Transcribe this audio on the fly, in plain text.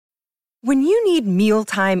When you need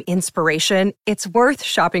mealtime inspiration, it's worth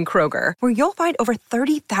shopping Kroger, where you'll find over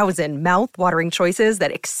 30,000 mouth-watering choices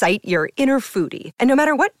that excite your inner foodie. And no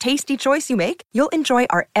matter what tasty choice you make, you'll enjoy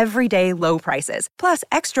our everyday low prices, plus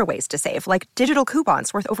extra ways to save, like digital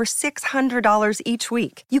coupons worth over $600 each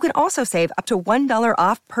week. You can also save up to $1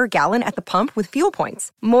 off per gallon at the pump with fuel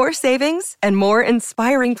points. More savings and more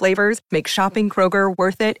inspiring flavors make shopping Kroger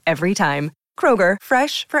worth it every time. Kroger,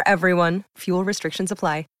 fresh for everyone. Fuel restrictions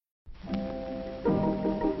apply.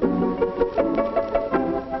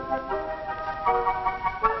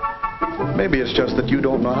 Maybe it's just that you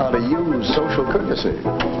don't know how to use social courtesy.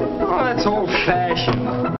 Oh, that's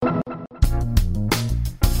old-fashioned.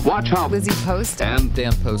 Watch how Lizzie Post and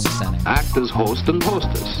Dan Post-Senning act as host and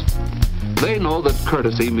hostess. They know that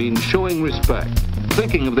courtesy means showing respect,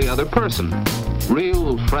 thinking of the other person,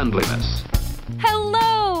 real friendliness. Hello!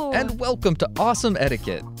 And welcome to Awesome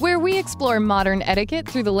Etiquette, where we explore modern etiquette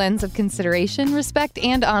through the lens of consideration, respect,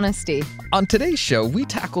 and honesty. On today's show, we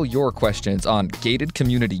tackle your questions on gated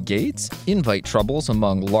community gates, invite troubles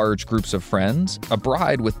among large groups of friends, a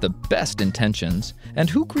bride with the best intentions, and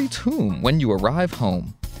who greets whom when you arrive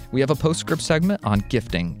home. We have a postscript segment on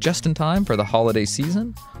gifting, just in time for the holiday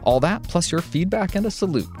season. All that, plus your feedback and a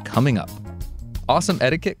salute, coming up. Awesome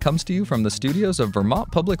Etiquette comes to you from the studios of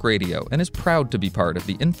Vermont Public Radio and is proud to be part of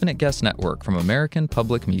the Infinite Guest Network from American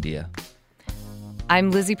Public Media.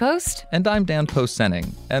 I'm Lizzie Post. And I'm Dan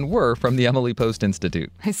Post-Senning, and we're from the Emily Post Institute.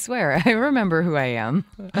 I swear, I remember who I am.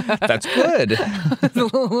 That's good. It's a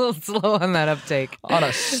little slow on that uptake. On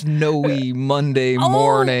a snowy Monday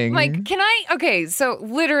morning. Okay, so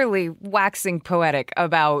literally waxing poetic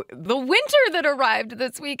about the winter that arrived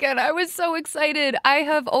this weekend. I was so excited. I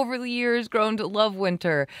have over the years grown to love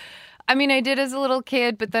winter. I mean, I did as a little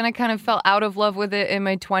kid, but then I kind of fell out of love with it in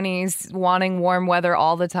my 20s, wanting warm weather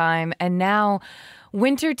all the time. And now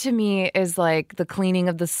winter to me is like the cleaning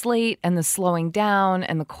of the slate and the slowing down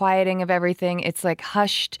and the quieting of everything. It's like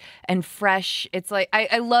hushed and fresh. It's like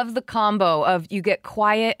I love the combo of you get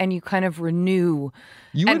quiet and you kind of renew.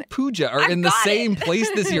 You and Pooja are in the same place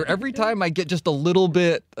this year. Every time I get just a little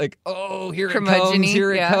bit like, oh, here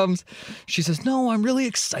it comes. She says, no, I'm really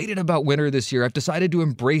excited about winter this year. I've decided to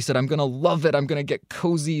embrace it. I'm going to love it. I'm going to get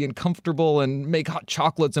cozy and comfortable and make hot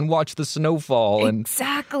chocolates and watch the snowfall.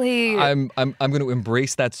 Exactly. And I'm going to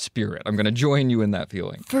embrace that spirit. I'm going to join you in that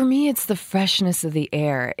feeling. For me, it's the freshness of the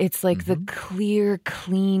air. It's like the clear,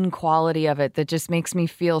 clean quality of it that just makes me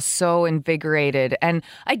feel so invigorated. And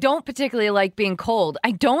I don't particularly like being cold. I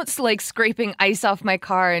don't like scraping ice off my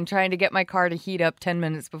car and trying to get my car to heat up 10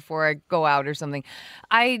 minutes before I go out or something.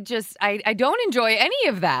 I don't enjoy any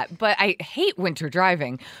of that, but I hate winter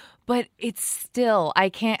driving. But it's still, I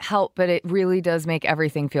can't help, but it really does make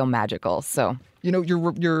everything feel magical. So, you know,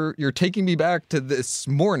 you're taking me back to this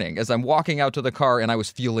morning as I'm walking out to the car and I was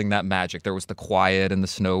feeling that magic. There was the quiet and the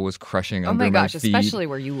snow was crushing under my feet. Oh my gosh, especially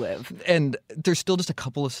where you live. And there's still just a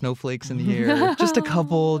couple of snowflakes in the air, just a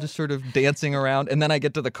couple, just sort of dancing around. And then I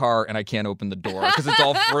get to the car and I can't open the door because it's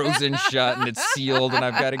all frozen shut and it's sealed and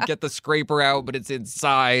I've got to get the scraper out, but it's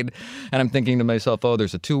inside. And I'm thinking to myself, oh,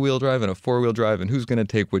 there's a 2-wheel drive and a 4-wheel drive and who's going to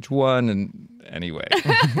take which one? And anyway.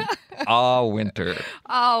 Winter.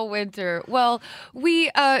 Winter. Well, we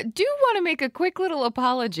do want to make a quick little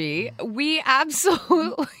apology. We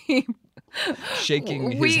absolutely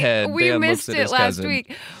shaking his head. We Dan missed looks at it his last cousin.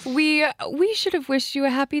 week. We should have wished you a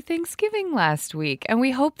happy Thanksgiving last week, and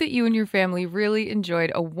we hope that you and your family really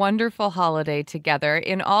enjoyed a wonderful holiday together.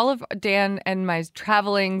 In all of Dan and my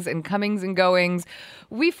travelings and comings and goings,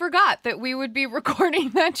 we forgot that we would be recording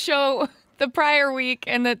that show the prior week,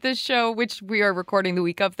 and that this show, which we are recording the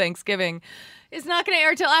week of Thanksgiving, is not going to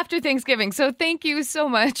air till after Thanksgiving. So thank you so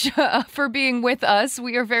much for being with us.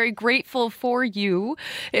 We are very grateful for you.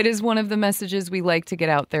 It is one of the messages we like to get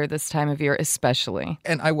out there this time of year, especially.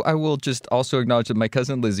 And I will just also acknowledge that my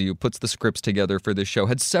cousin Lizzie, who puts the scripts together for this show,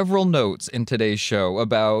 had several notes in today's show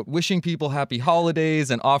about wishing people happy holidays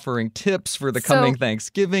and offering tips for the coming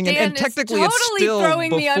Thanksgiving. And technically totally it's still throwing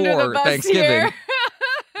me under the before bus Thanksgiving. Here.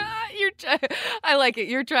 I like it.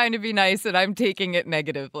 You're trying to be nice, and I'm taking it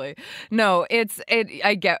negatively. No,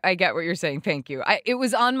 I get what you're saying. Thank you. It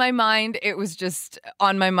was on my mind. It was just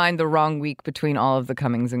on my mind the wrong week between all of the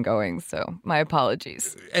comings and goings. So my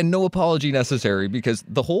apologies. And no apology necessary, because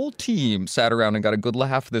the whole team sat around and got a good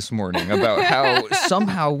laugh this morning about how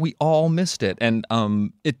somehow we all missed it. And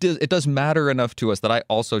it does matter enough to us that I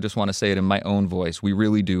also just want to say it in my own voice. We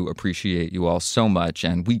really do appreciate you all so much,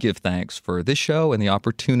 and we give thanks for this show and the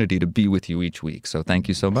opportunity to be with you each week. So thank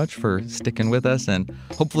you so much for sticking with us, and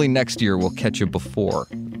hopefully next year we'll catch you before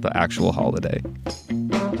the actual holiday.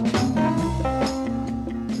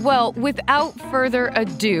 Well, without further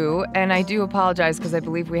ado, and I do apologize because I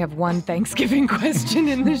believe we have one Thanksgiving question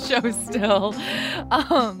in the show still.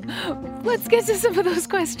 Let's get to some of those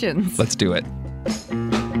questions. Let's do it.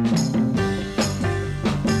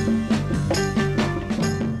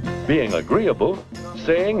 Being agreeable,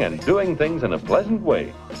 saying and doing things in a pleasant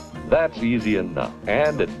way, that's easy enough.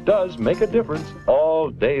 And it does make a difference all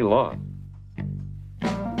day long.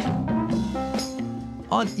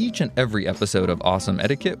 On each and every episode of Awesome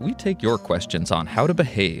Etiquette, we take your questions on how to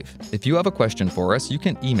behave. If you have a question for us, you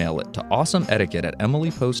can email it to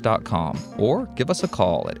awesomeetiquette@emilypost.com or give us a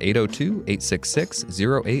call at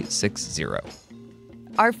 802-866-0860.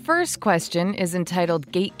 Our first question is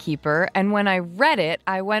entitled Gatekeeper, and when I read it,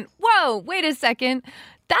 I went, whoa, wait a second,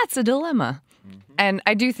 that's a dilemma. And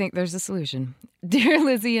I do think there's a solution. Dear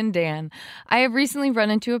Lizzie and Dan, I have recently run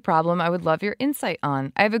into a problem I would love your insight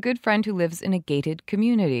on. I have a good friend who lives in a gated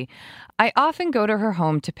community. I often go to her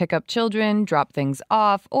home to pick up children, drop things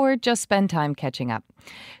off, or just spend time catching up.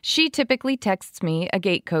 She typically texts me a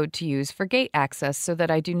gate code to use for gate access so that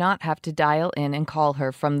I do not have to dial in and call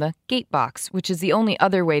her from the gate box, which is the only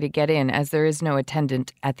other way to get in as there is no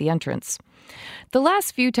attendant at the entrance. The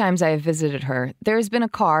last few times I have visited her, there has been a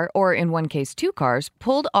car, or in one case 2 cars,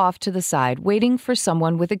 pulled off to the side waiting for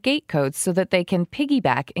someone with a gate code so that they can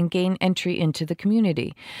piggyback and gain entry into the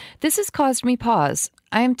community. This has caused me pause.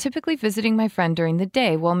 I am typically visiting my friend during the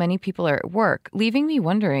day while many people are at work, leaving me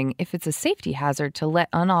wondering if it's a safety hazard to let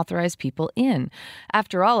unauthorized people in.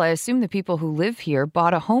 After all, I assume the people who live here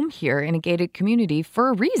bought a home here in a gated community for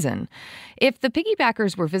a reason. If the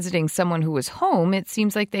piggybackers were visiting someone who was home, it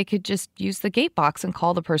seems like they could just use the gate box and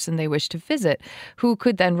call the person they wish to visit, who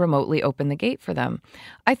could then remotely open the gate for them.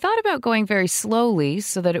 I thought about going very slowly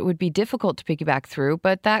so that it would be difficult to piggyback through,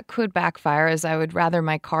 but that could backfire as I would rather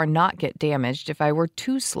my car not get damaged if I were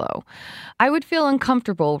too slow. I would feel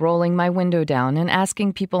uncomfortable rolling my window down and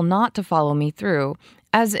asking people not to follow me through,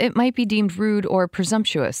 as it might be deemed rude or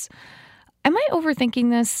presumptuous. Am I overthinking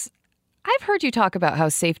this? I've heard you talk about how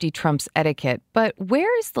safety trumps etiquette, but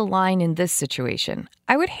where is the line in this situation?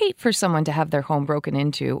 I would hate for someone to have their home broken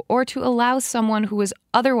into or to allow someone who is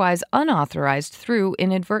otherwise unauthorized through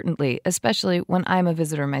inadvertently, especially when I'm a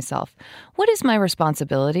visitor myself. What is my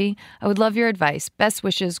responsibility? I would love your advice. Best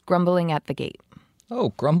wishes, Grumbling at the Gate.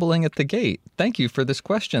 Oh, grumbling at the gate. Thank you for this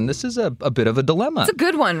question. This is a bit of a dilemma. It's a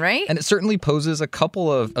good one, right? And it certainly poses a couple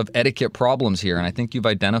of etiquette problems here, and I think you've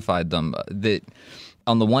identified them. That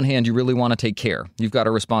on the one hand, you really want to take care. You've got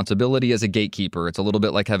a responsibility as a gatekeeper. It's a little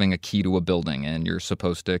bit like having a key to a building, and you're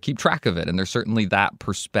supposed to keep track of it. And there's certainly that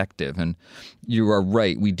perspective. And you are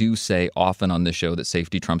right. We do say often on this show that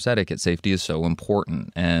safety trumps etiquette. Safety is so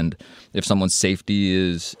important. And if someone's safety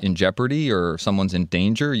is in jeopardy or someone's in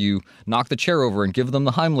danger, you knock the chair over and give them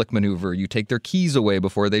the Heimlich maneuver. You take their keys away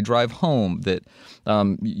before they drive home. That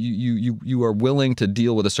you are willing to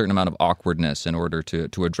deal with a certain amount of awkwardness in order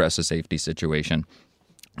to address a safety situation.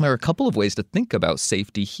 There are a couple of ways to think about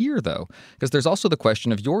safety here, though, because there's also the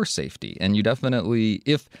question of your safety. And you definitely,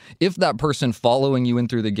 if that person following you in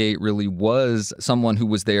through the gate really was someone who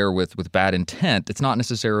was there with bad intent, it's not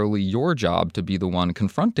necessarily your job to be the one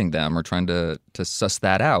confronting them or trying to suss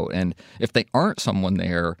that out. And if they aren't someone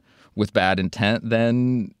there with bad intent,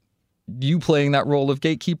 then you playing that role of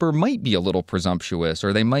gatekeeper might be a little presumptuous,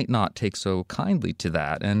 or they might not take so kindly to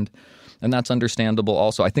that. And that's understandable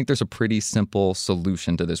also. I think there's a pretty simple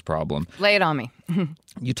solution to this problem. Lay it on me.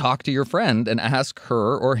 You talk to your friend and ask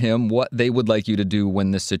her or him what they would like you to do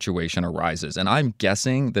when this situation arises. And I'm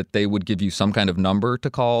guessing that they would give you some kind of number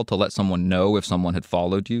to call to let someone know if someone had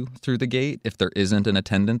followed you through the gate, if there isn't an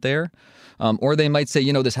attendant there. Or they might say,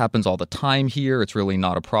 this happens all the time here. It's really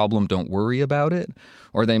not a problem. Don't worry about it.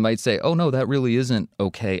 Or they might say, oh, no, that really isn't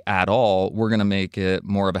okay at all. We're going to make it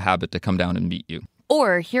more of a habit to come down and meet you.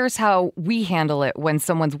 Or here's how we handle it when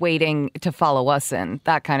someone's waiting to follow us in,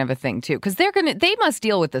 that kind of a thing, too. Because they must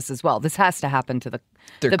deal with this as well. This has to happen to the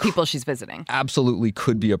people she's visiting. Absolutely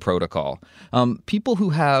could be a protocol. People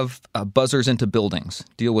who have buzzers into buildings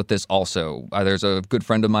deal with this also. There's a good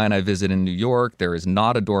friend of mine I visit in New York. There is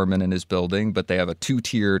not a doorman in his building, but they have a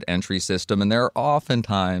 2-tiered entry system. And there are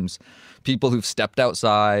oftentimes people who've stepped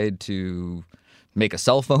outside to make a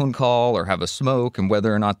cell phone call or have a smoke, and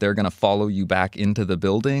whether or not they're going to follow you back into the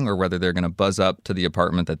building or whether they're going to buzz up to the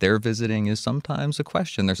apartment that they're visiting is sometimes a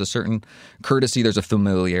question. There's a certain courtesy, there's a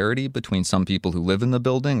familiarity between some people who live in the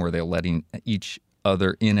building where they're letting each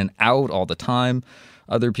other in and out all the time.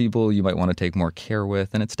 Other people you might want to take more care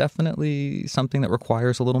with, and it's definitely something that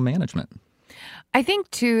requires a little management. I think,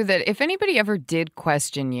 too, that if anybody ever did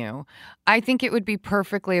question you, I think it would be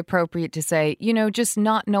perfectly appropriate to say, just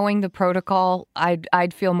not knowing the protocol,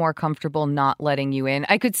 I'd feel more comfortable not letting you in.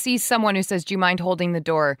 I could see someone who says, do you mind holding the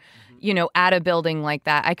door, at a building like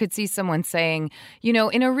that? I could see someone saying,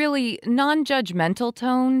 in a really non-judgmental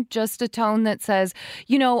tone, just a tone that says,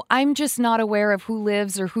 I'm just not aware of who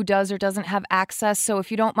lives or who does or doesn't have access. So if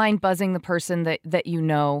you don't mind buzzing the person that you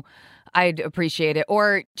know, I'd appreciate it.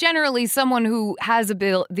 Or generally, someone who has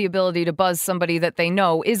the ability to buzz somebody that they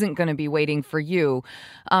know isn't going to be waiting for you.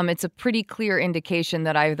 It's a pretty clear indication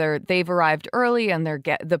that either they've arrived early and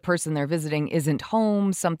the person they're visiting isn't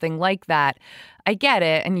home, something like that. I get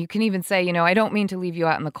it. And you can even say, I don't mean to leave you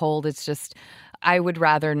out in the cold. It's just I would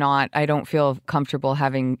rather not. I don't feel comfortable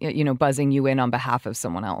having, buzzing you in on behalf of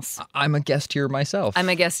someone else. I'm a guest here myself.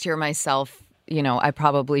 I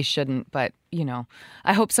probably shouldn't, but,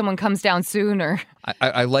 I hope someone comes down soon or...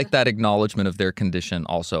 I like that acknowledgement of their condition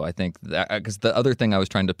also. I think that because the other thing I was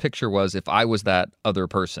trying to picture was if I was that other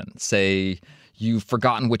person, say you've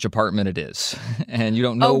forgotten which apartment it is and you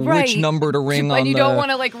don't know which number to ring on and you don't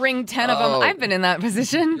want to ring 10 of them. I've been in that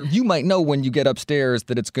position. You might know when you get upstairs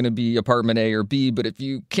that it's going to be apartment A or B, but if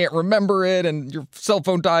you can't remember it and your cell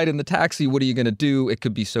phone died in the taxi, what are you going to do? It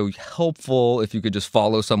could be so helpful if you could just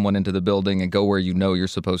follow someone into the building and go where you know you're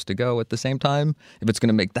supposed to go at the same time. If it's going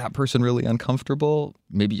to make that person really uncomfortable,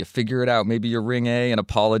 maybe you figure it out. Maybe you ring A and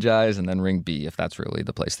apologize and then ring B if that's really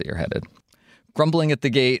the place that you're headed. Grumbling at the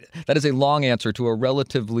gate, that is a long answer to a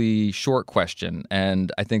relatively short question.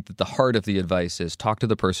 And I think that the heart of the advice is talk to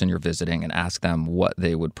the person you're visiting and ask them what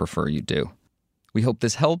they would prefer you do. We hope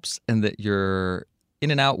this helps and that you're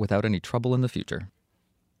in and out without any trouble in the future.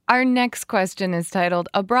 Our next question is titled,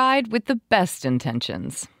 A Bride with the Best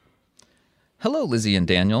Intentions. Hello, Lizzie and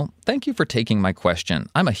Daniel. Thank you for taking my question.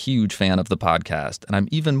 I'm a huge fan of the podcast, and I'm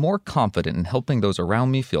even more confident in helping those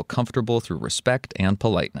around me feel comfortable through respect and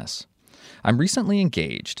politeness. I'm recently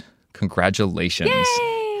engaged. Congratulations.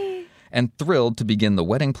 Yay! And thrilled to begin the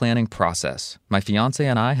wedding planning process. My fiancé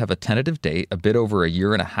and I have a tentative date a bit over a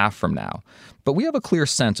year and a half from now, but we have a clear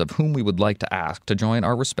sense of whom we would like to ask to join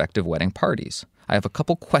our respective wedding parties. I have a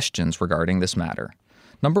couple questions regarding this matter.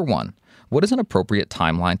 Number 1, what is an appropriate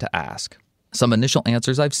timeline to ask? Some initial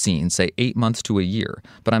answers I've seen say 8 months to a year,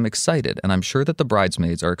 but I'm excited and I'm sure that the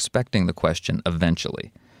bridesmaids are expecting the question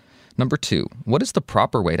eventually. Number 2, what is the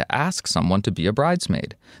proper way to ask someone to be a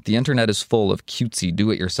bridesmaid? The internet is full of cutesy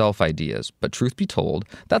do-it-yourself ideas, but truth be told,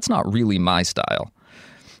 that's not really my style.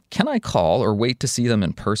 Can I call or wait to see them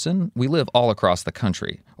in person? We live all across the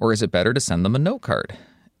country. Or is it better to send them a note card?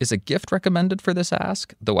 Is a gift recommended for this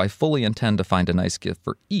ask? Though I fully intend to find a nice gift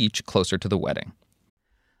for each closer to the wedding.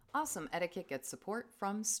 Awesome Etiquette gets support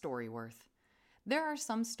from Storyworth. There are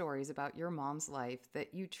some stories about your mom's life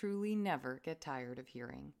that you truly never get tired of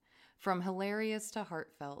hearing. From hilarious to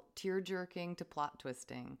heartfelt, tear-jerking to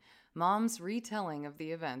plot-twisting, Mom's retelling of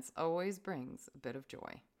the events always brings a bit of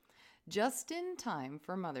joy. Just in time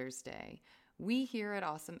for Mother's Day, we here at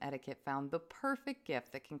Awesome Etiquette found the perfect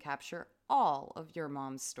gift that can capture all of your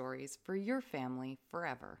mom's stories for your family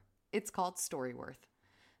forever. It's called Storyworth.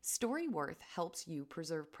 Storyworth helps you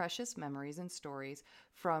preserve precious memories and stories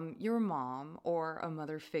from your mom or a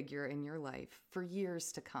mother figure in your life for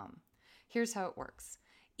years to come. Here's how it works.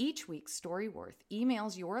 Each week, Storyworth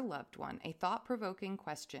emails your loved one a thought-provoking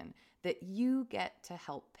question that you get to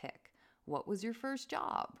help pick. What was your first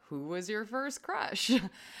job? Who was your first crush?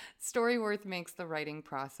 Storyworth makes the writing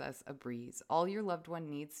process a breeze. All your loved one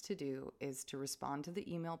needs to do is to respond to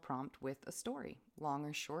the email prompt with a story. Long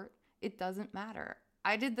or short, it doesn't matter.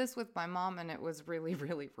 I did this with my mom and it was really,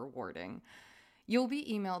 really rewarding. You'll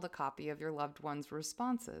be emailed a copy of your loved one's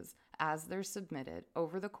responses as they're submitted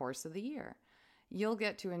over the course of the year. You'll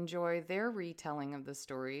get to enjoy their retelling of the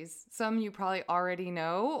stories. Some you probably already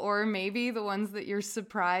know, or maybe the ones that you're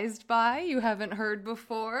surprised by you haven't heard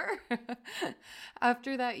before.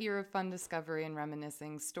 After that year of fun discovery and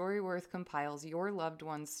reminiscing, Storyworth compiles your loved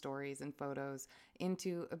one's stories and photos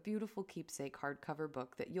into a beautiful keepsake hardcover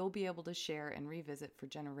book that you'll be able to share and revisit for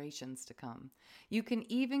generations to come. You can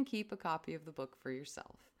even keep a copy of the book for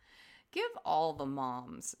yourself. Give all the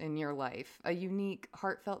moms in your life a unique,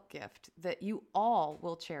 heartfelt gift that you all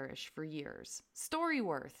will cherish for years.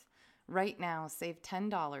 Storyworth. Right now, save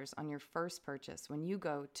 $10 on your first purchase when you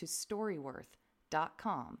go to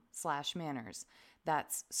storyworth.com/manners.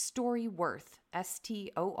 That's Storyworth,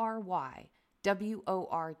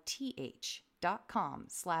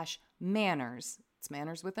 STORYWORTH.com/manners. It's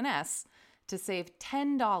manners with an S, to save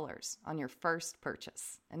 $10 on your first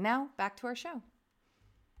purchase. And now, back to our show.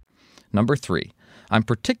 Number 3, I'm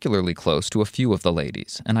particularly close to a few of the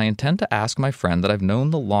ladies, and I intend to ask my friend that I've known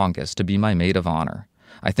the longest to be my maid of honor.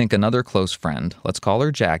 I think another close friend, let's call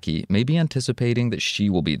her Jackie, may be anticipating that she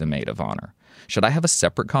will be the maid of honor. Should I have a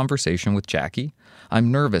separate conversation with Jackie?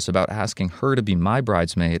 I'm nervous about asking her to be my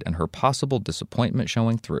bridesmaid and her possible disappointment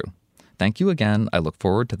showing through. Thank you again. I look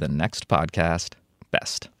forward to the next podcast.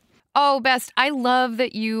 Best. Oh, Best. I love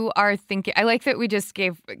that you are thinking. I like that we just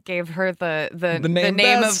gave her the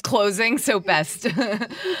name of closing. So Best.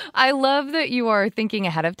 I love that you are thinking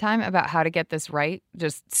ahead of time about how to get this right.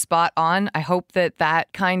 Just spot on. I hope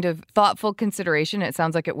that kind of thoughtful consideration, it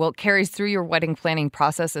sounds like it will, carries through your wedding planning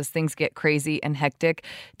process as things get crazy and hectic,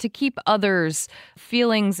 to keep others'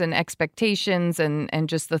 feelings and expectations and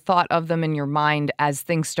just the thought of them in your mind as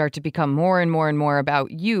things start to become more and more and more about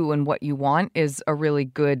you and what you want is a really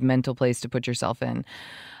good mental place to put yourself in.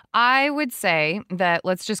 I would say that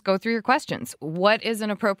let's just go through your questions. What is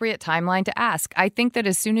an appropriate timeline to ask? I think that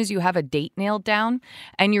as soon as you have a date nailed down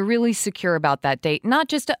and you're really secure about that date, not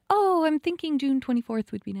just I'm thinking June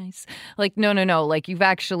 24th would be nice. Like, no. Like, you've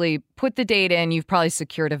actually put the date in. You've probably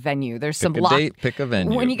secured a venue. There's some pick a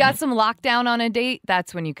venue. When you got some lockdown on a date,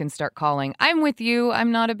 that's when you can start calling. I'm with you.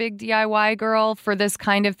 I'm not a big DIY girl for this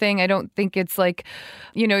kind of thing. I don't think it's like,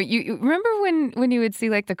 you remember when you would see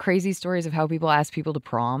like the crazy stories of how people ask people to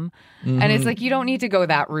prom? Mm-hmm. And it's like, you don't need to go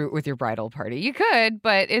that route with your bridal party. You could,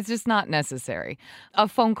 but it's just not necessary. A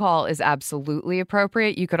phone call is absolutely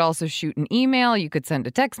appropriate. You could also shoot an email. You could send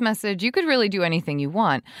a text message. You could really do anything you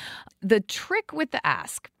want. The trick with the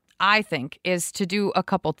ask, I think, is to do a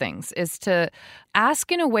couple things, is to ask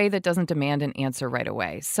in a way that doesn't demand an answer right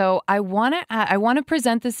away. So I want to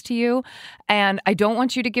present this to you, and I don't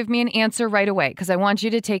want you to give me an answer right away because I want you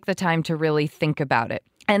to take the time to really think about it.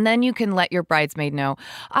 And then you can let your bridesmaid know,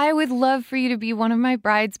 I would love for you to be one of my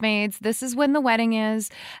bridesmaids. This is when the wedding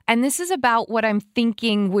is. And this is about what I'm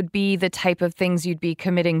thinking would be the type of things you'd be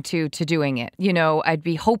committing to doing it. I'd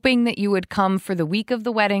be hoping that you would come for the week of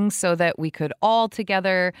the wedding so that we could all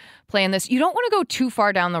together plan this. You don't want to go too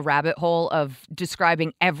far down the rabbit hole of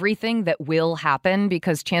describing everything that will happen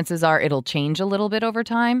because chances are it'll change a little bit over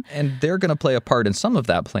time. And they're going to play a part in some of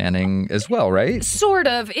that planning as well, right? Sort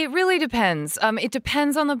of. It really depends. It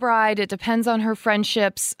depends on the bride. It depends on her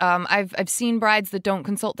friendships. I've seen brides that don't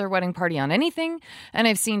consult their wedding party on anything, and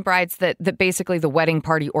I've seen brides that basically the wedding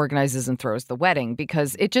party organizes and throws the wedding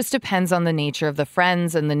because it just depends on the nature of the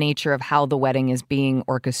friends and the nature of how the wedding is being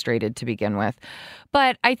orchestrated to begin with.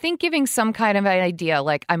 But I think giving some kind of an idea,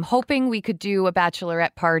 like I'm hoping we could do a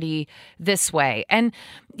bachelorette party this way. And,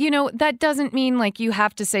 that doesn't mean like you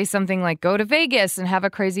have to say something like go to Vegas and have a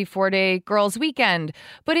crazy 4-day girls weekend.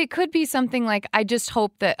 But it could be something like, I just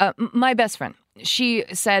hope that my best friend, she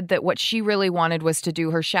said that what she really wanted was to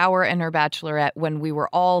do her shower and her bachelorette when we were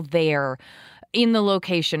all there in the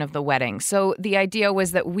location of the wedding. So the idea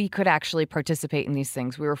was that we could actually participate in these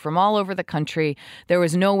things. We were from all over the country. There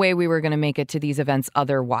was no way we were going to make it to these events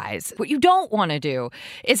otherwise. What you don't want to do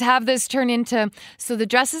is have this turn into, so the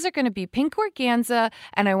dresses are going to be pink organza,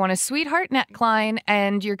 and I want a sweetheart neckline,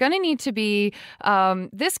 and you're going to need to be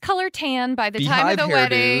this color tan by the time of the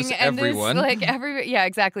wedding. And everyone. Yeah,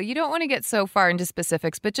 exactly. You don't want to get so far into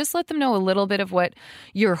specifics, but just let them know a little bit of what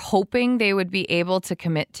you're hoping they would be able to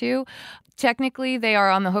commit to. Technically, they are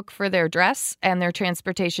on the hook for their dress and their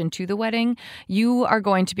transportation to the wedding. You are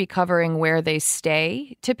going to be covering where they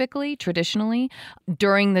stay, typically, traditionally,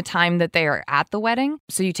 during the time that they are at the wedding.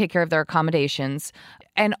 So you take care of their accommodations.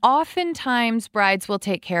 And oftentimes, brides will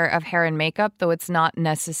take care of hair and makeup, though it's not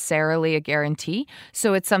necessarily a guarantee.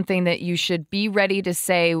 So it's something that you should be ready to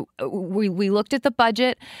say, we looked at the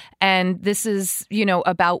budget, and this is,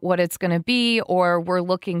 about what it's going to be, or we're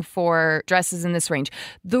looking for dresses in this range.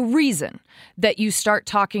 The reason that you start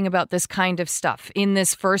talking about this kind of stuff in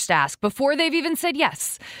this first ask, before they've even said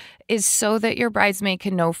yes, is so that your bridesmaid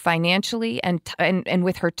can know financially and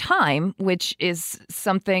with her time, which is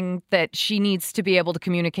something that she needs to be able to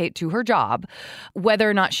communicate to her job, whether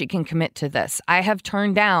or not she can commit to this. I have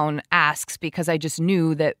turned down asks because I just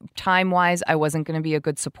knew that time-wise, I wasn't going to be a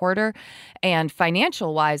good supporter, and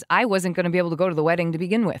financial-wise, I wasn't going to be able to go to the wedding to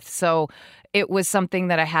begin with. So it was something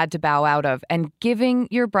that I had to bow out of. And giving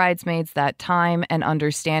your bridesmaids that time and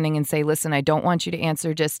understanding and say, listen, I don't want you to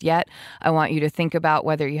answer just yet. I want you to think about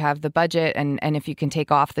whether you have the budget and if you can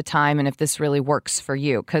take off the time and if this really works for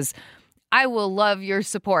you. Because I will love your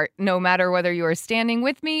support no matter whether you are standing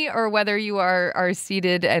with me or whether you are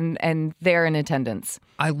seated and there in attendance.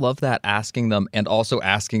 I love that, asking them and also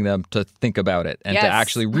asking them to think about it and to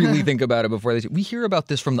actually really think about it before they... We hear about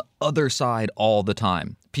this from the other side all the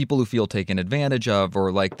time. people who feel taken advantage of,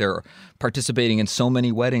 or like they're participating in so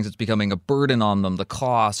many weddings, it's becoming a burden on them, the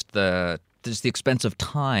cost, just the expense of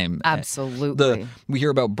time. Absolutely. We hear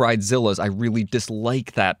about bridezillas. I really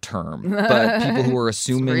dislike that term. But people who are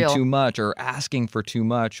assuming too much or asking for too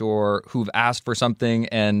much, or who've asked for something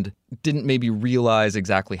and didn't maybe realize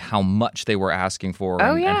exactly how much they were asking for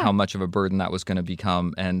and how much of a burden that was going to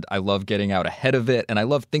become. And I love getting out ahead of it. And I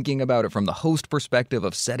love thinking about it from the host perspective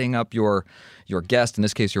of setting up your guest, in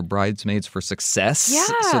this case, your bridesmaids, for success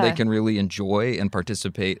so they can really enjoy and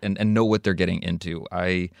participate and know what they're getting into.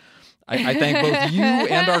 I thank both you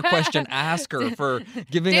and our question asker for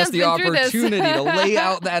giving us the opportunity to lay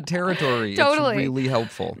out that territory. Totally. It's really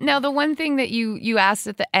helpful. Now, the one thing that you asked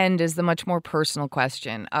at the end is the much more personal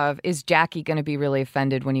question of, is Jackie going to be really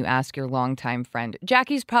offended when you ask your longtime friend?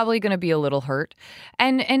 Jackie's probably going to be a little hurt,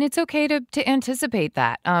 and it's okay to anticipate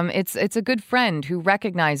that. It's a good friend who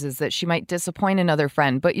recognizes that she might disappoint another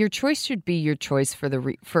friend, but your choice should be your choice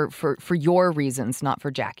for your reasons, not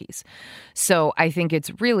for Jackie's. So I think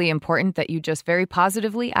it's really important that you just very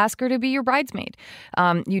positively ask her to be your bridesmaid.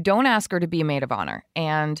 You don't ask her to be a maid of honor.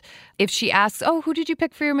 And if she asks, oh, who did you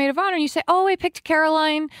pick for your maid of honor? And you say, oh, I picked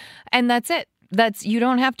Caroline. And that's it. You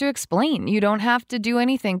don't have to explain. You don't have to do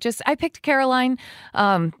anything. Just, I picked Caroline.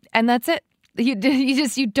 And that's it.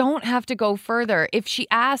 You don't have to go further. If she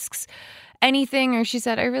asks anything, or she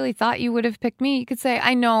said, I really thought you would have picked me, you could say,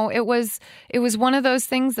 I know it was one of those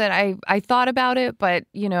things that I thought about it, but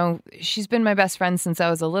she's been my best friend since I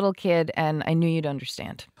was a little kid, and I knew you'd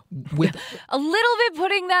understand. With a little bit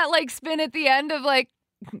putting that like spin at the end of like,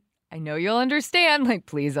 I know you'll understand, like,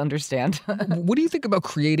 please understand. What do you think about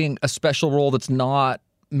creating a special role that's not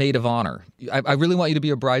maid of honor? I really want you to be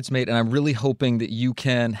a bridesmaid, and I'm really hoping that you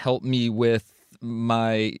can help me with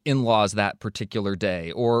my in-laws that particular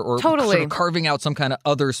day, or totally. Sort of carving out some kind of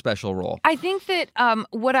other special role. I think that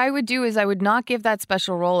what I would do is I would not give that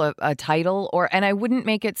special role a title, and I wouldn't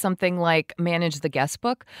make it something like manage the guest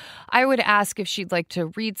book. I would ask if she'd like to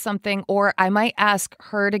read something, or I might ask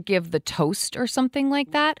her to give the toast or something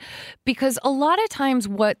like that, because a lot of times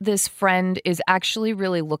what this friend is actually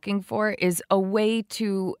really looking for is a way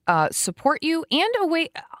to support you, and a way,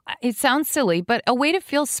 it sounds silly, but a way to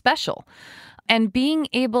feel special. And being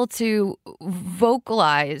able to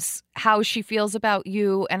vocalize how she feels about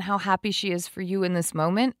you and how happy she is for you in this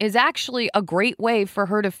moment is actually a great way for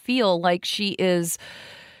her to feel like she is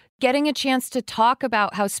getting a chance to talk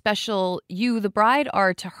about how special you, the bride,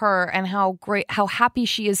 are to her, and how happy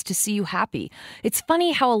she is to see you happy. It's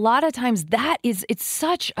funny how a lot of times it's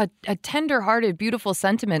such a tender-hearted, beautiful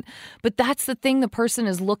sentiment, but that's the thing the person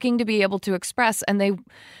is looking to be able to express, and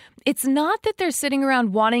it's not that they're sitting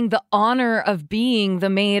around wanting the honor of being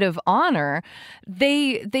the maid of honor.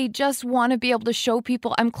 They just want to be able to show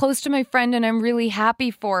people, I'm close to my friend and I'm really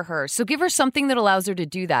happy for her. So give her something that allows her to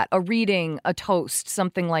do that. A reading, a toast,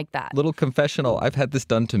 something like that. Little confessional. I've had this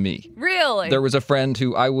done to me. Really? There was a friend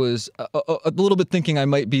who I was a little bit thinking I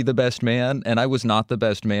might be the best man, and I was not the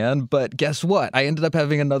best man. But guess what? I ended up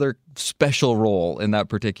having another special role in that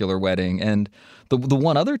particular wedding. And the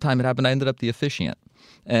one other time it happened, I ended up the officiant.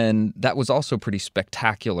 And that was also pretty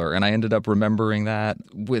spectacular. And I ended up remembering that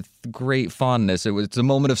with great fondness. It's a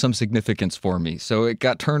moment of some significance for me. So it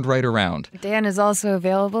got turned right around. Dan is also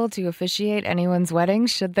available to officiate anyone's wedding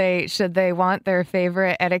should they want their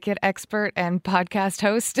favorite etiquette expert and podcast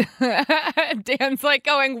host. Dan's like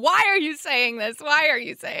going, why are you saying this? Why are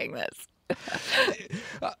you saying this?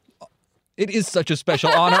 It is such a special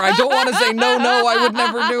honor. I don't want to say no, I would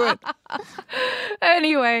never do it.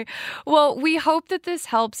 Anyway, well, we hope that this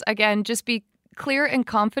helps. Again, just be clear and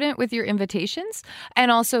confident with your invitations, and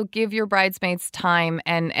also give your bridesmaids time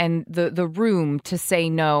and the room to say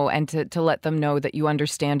no, and to let them know that you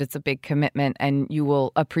understand it's a big commitment and you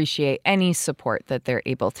will appreciate any support that they're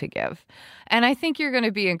able to give. And I think you're going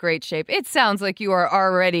to be in great shape. It sounds like you are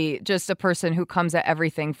already just a person who comes at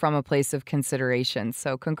everything from a place of consideration.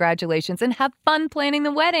 So congratulations, and have fun planning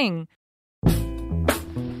the wedding.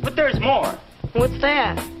 But there's more. What's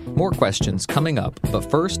that? More questions coming up, but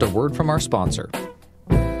first, a word from our sponsor.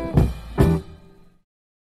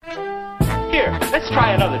 Here, let's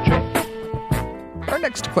try another trick. Our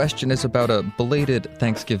next question is about a belated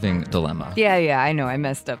Thanksgiving dilemma. Yeah, I know. I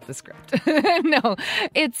messed up the script. No,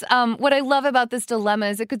 it's what I love about this dilemma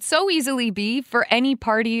is it could so easily be for any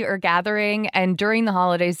party or gathering. And during the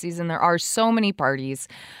holiday season, there are so many parties.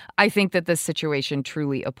 I think that this situation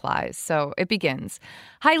truly applies. So it begins.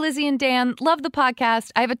 Hi, Lizzie and Dan. Love the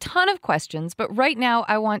podcast. I have a ton of questions, but right now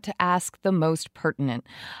I want to ask the most pertinent.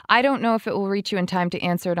 I don't know if it will reach you in time to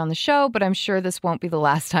answer it on the show, but I'm sure this won't be the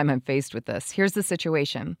last time I'm faced with this. Here's the situation.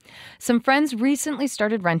 situation. Some friends recently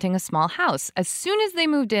started renting a small house. As soon as they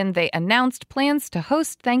moved in, they announced plans to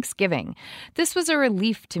host Thanksgiving. This was a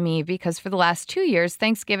relief to me because for the last 2 years,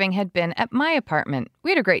 Thanksgiving had been at my apartment.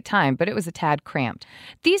 We had a great time, but it was a tad cramped.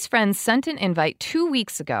 These friends sent an invite 2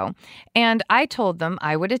 weeks ago, and I told them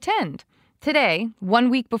I would attend. Today, 1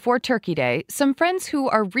 week before Turkey Day, some friends who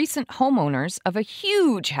are recent homeowners of a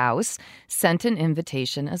huge house sent an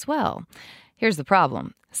invitation as well. Here's the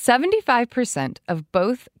problem. 75% of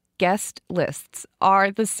both guest lists are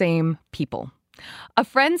the same people. A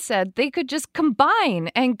friend said they could just combine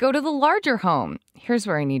and go to the larger home. Here's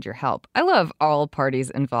where I need your help. I love all parties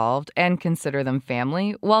involved and consider them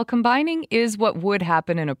family. While combining is what would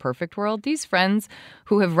happen in a perfect world, these friends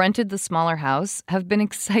who have rented the smaller house have been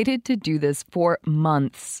excited to do this for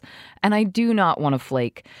months. And I do not want to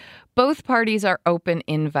flake. Both parties are open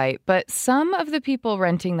invite, but some of the people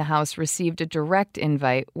renting the house received a direct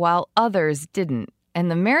invite while others didn't. And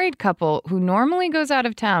the married couple who normally goes out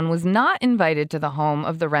of town was not invited to the home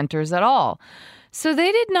of the renters at all. So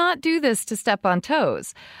they did not do this to step on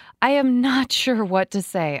toes. I am not sure what to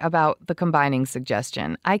say about the combining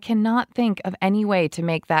suggestion. I cannot think of any way to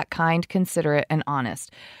make that kind, considerate, and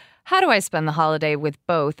honest. How do I spend the holiday with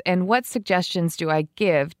both, and what suggestions do I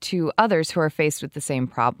give to others who are faced with the same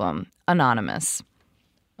problem? Anonymous.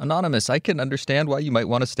 Anonymous, I can understand why you might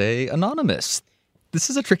want to stay anonymous.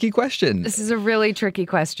 This is a tricky question. This is a really tricky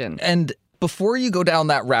question. And before you go down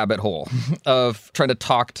that rabbit hole of trying to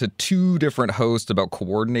talk to two different hosts about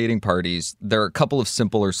coordinating parties, there are a couple of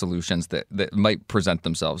simpler solutions that might present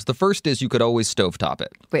themselves. The first is you could always stovetop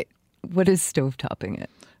it. Wait, what is stovetopping it?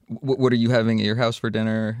 What are you having at your house for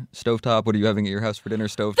dinner? Stovetop? What are you having at your house for dinner?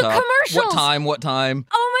 Stovetop? The commercials! What time?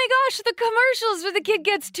 Oh my gosh, the commercials where the kid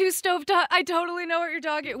gets two stovetop. I totally know what you're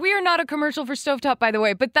talking. We are not a commercial for stovetop, by the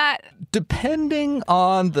way, but that... Depending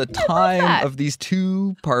on the time of these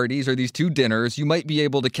two parties or these two dinners, you might be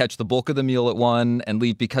able to catch the bulk of the meal at one and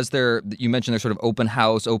leave because you mentioned they're sort of open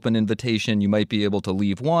house, open invitation. You might be able to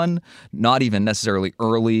leave one, not even necessarily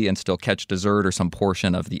early, and still catch dessert or some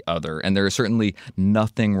portion of the other. And there is certainly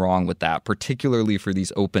nothing wrong with that, particularly for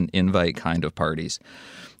these open invite kind of parties.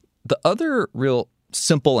 The other real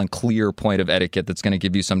simple and clear point of etiquette that's going to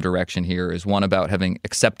give you some direction here is one about having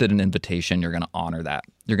accepted an invitation. You're going to honor that.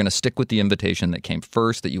 You're going to stick with the invitation that came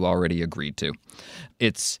first that you already agreed to.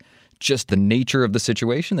 It's just the nature of the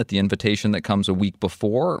situation that the invitation that comes a week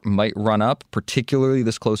before might run up, particularly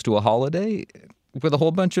this close to a holiday, with a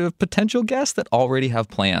whole bunch of potential guests that already have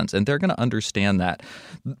plans, and they're going to understand that.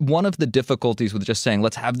 One of the difficulties with just saying,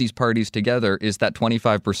 let's have these parties together is that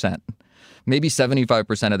 25%. Maybe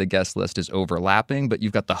 75% of the guest list is overlapping, but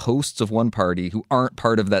you've got the hosts of one party who aren't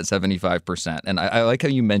part of that 75%. And I like how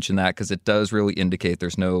you mention that because it does really indicate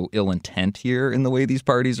there's no ill intent here in the way these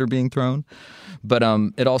parties are being thrown. But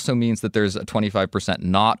it also means that there's a 25%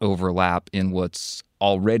 not overlap in what's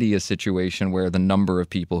already a situation where the number of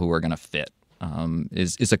people who are going to fit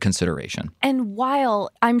is a consideration. And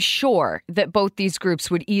while I'm sure that both these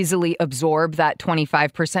groups would easily absorb that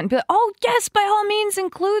 25%, be like, oh, yes, by all means,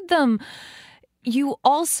 include them. You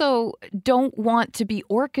also don't want to be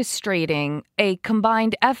orchestrating a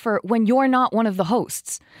combined effort when you're not one of the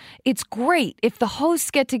hosts. It's great if the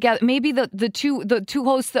hosts get together. Maybe the two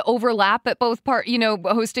hosts that overlap at both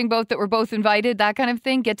hosting both that were both invited, that kind of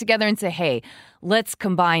thing, get together and say, hey, let's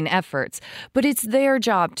combine efforts. But it's their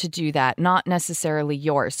job to do that, not necessarily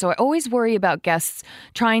yours. So I always worry about guests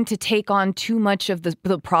trying to take on too much of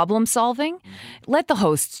the problem solving. Let the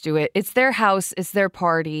hosts do it. It's their house. It's their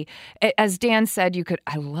party. As Dan said,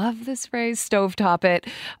 I love this phrase, stovetop it.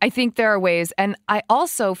 I think there are ways. And I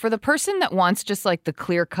also, for the person that wants just like the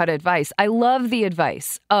clear-cut advice, I love the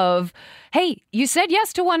advice of, hey, you said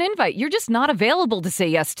yes to one invite. You're just not available to say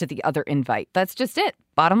yes to the other invite. That's just it.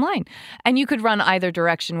 Bottom line. And you could run either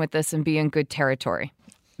direction with this and be in good territory.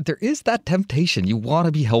 There is that temptation. You want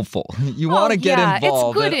to be helpful. You want to get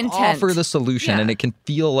involved it's good and intent. offer the solution. And it can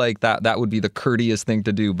feel like that would be the courteous thing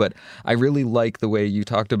to do. But I really like the way you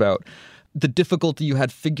talked about the difficulty you had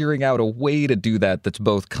figuring out a way to do that that's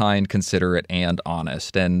both kind, considerate, and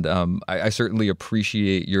honest. And I certainly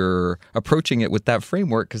appreciate your approaching it with that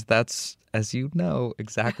framework because that's, as you know,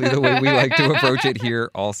 exactly the way we like to approach it here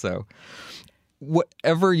also.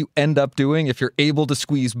 Whatever you end up doing, if you're able to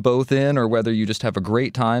squeeze both in or whether you just have a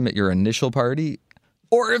great time at your initial party,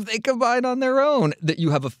 or if they combine on their own, that you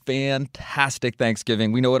have a fantastic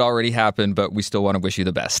Thanksgiving. We know it already happened, but we still want to wish you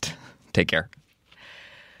the best. Take care.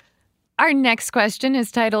 Our next question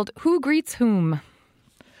is titled, Who Greets Whom?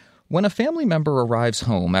 When a family member arrives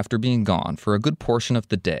home after being gone for a good portion of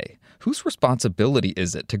the day, whose responsibility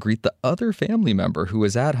is it to greet the other family member who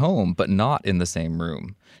is at home but not in the same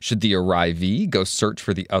room? Should the arrivee go search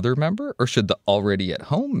for the other member, or should the already at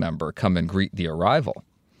home member come and greet the arrival?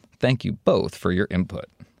 Thank you both for your input.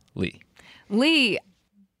 Lee,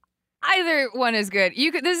 either one is good.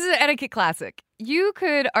 This is an etiquette classic. You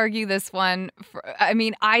could argue this one,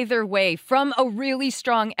 either way, from a really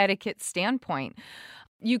strong etiquette standpoint.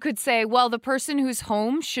 You could say, well, the person who's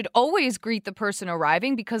home should always greet the person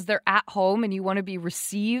arriving because they're at home and you want to be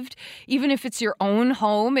received, even if it's your own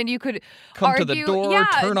home. And you could come argue, to the door,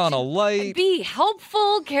 turn on a light. Be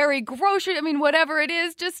helpful, carry groceries. Whatever it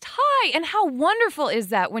is, just hi. And how wonderful is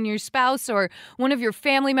that when your spouse or one of your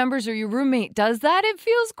family members or your roommate does that? It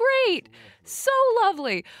feels great. So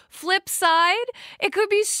lovely. Flip side, it could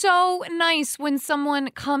be so nice when someone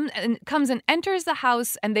comes and enters the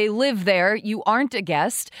house and they live there. You aren't a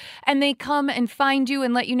guest, and they come and find you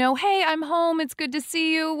and let you know, hey, I'm home. It's good to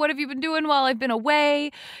see you. What have you been doing while I've been away?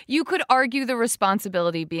 You could argue the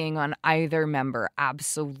responsibility being on either member.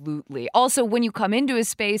 Absolutely. Also, when you come into a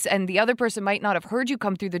space and the other person might not have heard you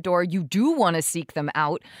come through the door, you do want to seek them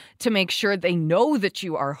out to make sure they know that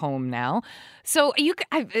you are home now. So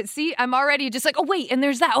I'm already just like, oh, wait, and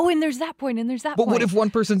there's that. Oh, and there's that point, and there's that point. But what if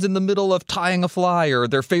one person's in the middle of tying a fly or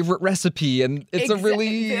their favorite recipe, and it's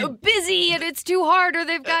they're busy and it's too hard, or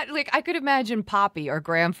they've got, I could imagine Poppy or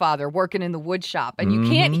grandfather working in the wood shop, and you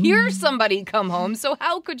can't hear somebody come home, so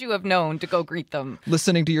how could you have known to go greet them?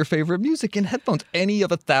 Listening to your favorite music in headphones, any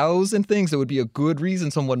of 1,000 things that would be a good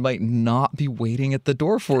reason someone might not be waiting at the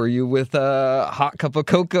door for you with a hot cup of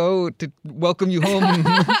cocoa to welcome you home.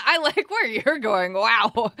 I like where you're going.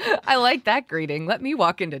 Wow. I like that greeting. Let me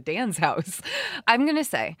walk into Dan's house. I'm going to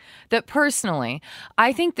say that personally,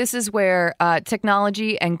 I think this is where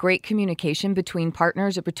technology and great communication between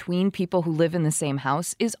partners or between people who live in the same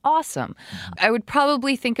house is awesome. I would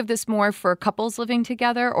probably think of this more for couples living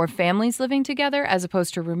together or families living together as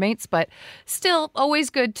opposed to roommates, but still always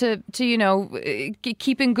good to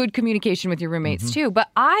keep in good communication with your roommates too. But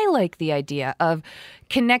I like the idea of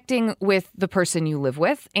connecting with the person you live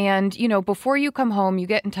with. And, before you come home, you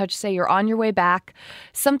get in touch, say you're on your way back,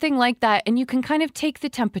 something like that. And you can kind of take the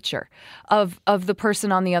temperature of the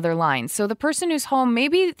person on the other line. So the person who's home,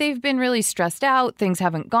 maybe they've been really stressed out. Things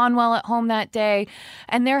haven't gone well at home that day,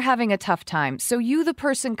 and they're having a tough time. So you, the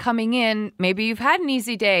person coming in, maybe you've had an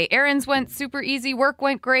easy day. Errands went super easy. Work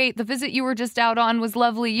went great. The visit you were just out on was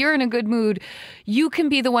lovely. You're in a good mood. You can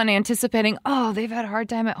be the one anticipating, oh, they've had a hard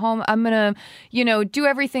time at home. I'm going to, do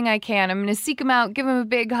everything I can. I'm going to seek them out, give them a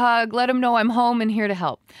big hug, let them know I'm home and here to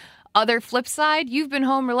help. Other flip side, you've been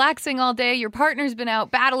home relaxing all day. Your partner's been out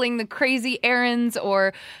battling the crazy errands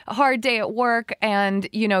or a hard day at work, and,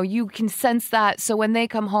 you can sense that. So when they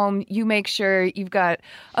come home, you make sure you've got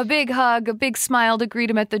a big hug, a big smile to greet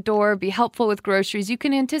them at the door, be helpful with groceries. You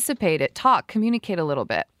can anticipate it, talk, communicate a little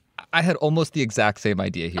bit. I had almost the exact same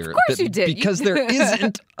idea here. Of course you did. Because there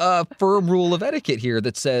isn't a firm rule of etiquette here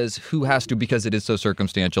that says who has to, because it is so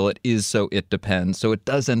circumstantial. It is so it depends. So it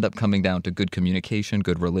does end up coming down to good communication,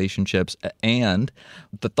 good relationships. And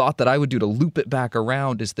the thought that I would do to loop it back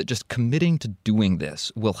around is that just committing to doing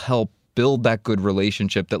this will help build that good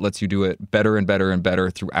relationship that lets you do it better and better and better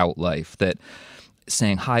throughout life. That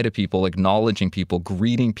saying hi to people, acknowledging people,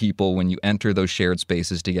 greeting people when you enter those shared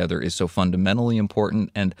spaces together is so fundamentally important.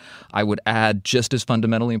 And I would add, just as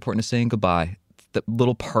fundamentally important as saying goodbye, that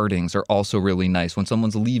little partings are also really nice. When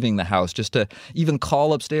someone's leaving the house, just to even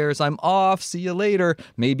call upstairs, I'm off, see you later.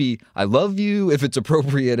 Maybe I love you if it's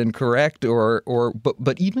appropriate and correct,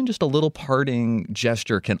 but even just a little parting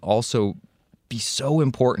gesture can also be so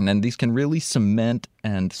important, and these can really cement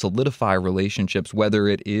and solidify relationships, whether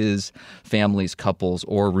it is families, couples,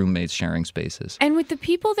 or roommates sharing spaces. And with the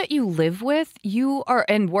people that you live with,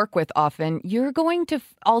 and work with often, you're going to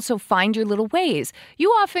also find your little ways. You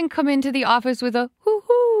often come into the office with a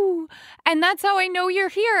hoo-hoo, and that's how I know you're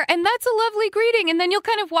here, and that's a lovely greeting. And then you'll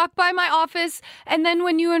kind of walk by my office, and then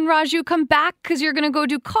when you and Raju come back, because you're going to go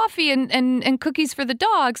do coffee and cookies for the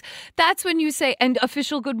dogs, that's when you say, and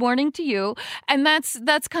official good morning to you. And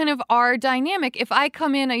that's kind of our dynamic. If I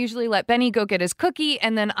come in, I usually let Benny go get his cookie,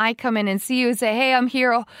 and then I come in and see you and say, hey, I'm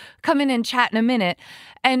here. I'll come in and chat in a minute.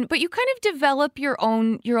 But you kind of develop your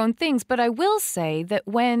own things. But I will say that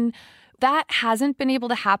when that hasn't been able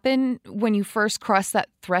to happen when you first cross that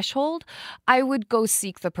threshold, I would go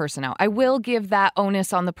seek the person out. I will give that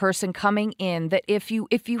onus on the person coming in that if you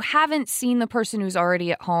haven't seen the person who's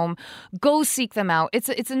already at home, go seek them out. It's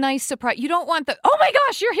a nice surprise. You don't want oh my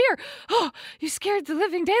gosh, you're here. Oh, you scared the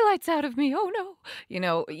living daylights out of me. Oh no.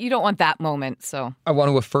 You don't want that moment. So I want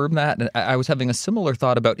to affirm that. And I was having a similar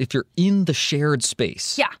thought about if you're in the shared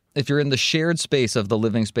space. Yeah. If you're in the shared space of the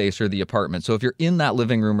living space or the apartment, so if you're in that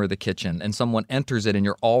living room or the kitchen and someone enters it and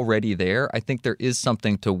you're already there, I think there is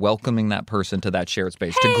something to welcoming that person to that shared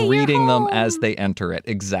space, to greeting them as they enter it.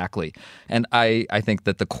 Exactly. And I think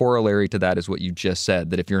that the corollary to that is what you just said,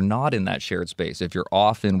 that if you're not in that shared space, if you're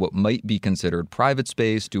off in what might be considered private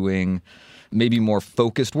space, doing maybe more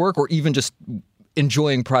focused work or even just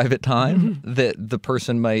enjoying private time, that the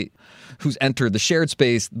person who's entered the shared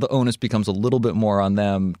space, the onus becomes a little bit more on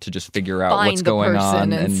them to just figure out what's going on.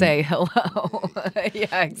 Find the person and say hello.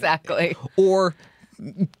 Yeah, exactly. Or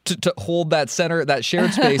to hold that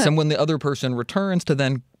shared space, and when the other person returns, to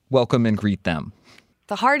then welcome and greet them.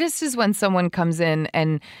 The hardest is when someone comes in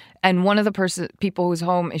and one of the people who's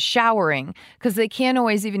home is showering, because they can't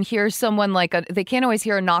always even hear someone they can't always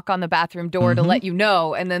hear a knock on the bathroom door to let you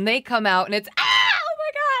know, and then they come out and it's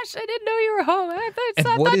I didn't know you were home. I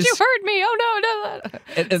thought you heard me. Oh, no.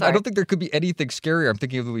 And I don't think there could be anything scarier. I'm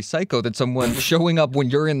thinking of Louis Psycho, than someone showing up when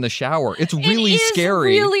you're in the shower. It's really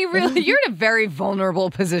scary. Really, really. You're in a very vulnerable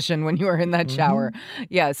position when you are in that shower.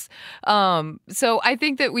 Yes. So I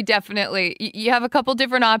think that we definitely, you have a couple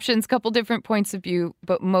different options, couple different points of view,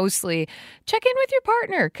 but mostly check in with your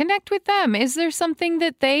partner. Connect with them. Is there something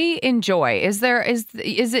that they enjoy? Is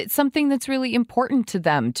it something that's really important to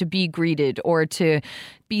them to be greeted or to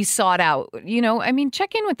be sought out?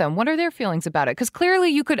 Check in with them. What are their feelings about it? Because clearly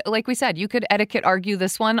you could, like we said, you could etiquette argue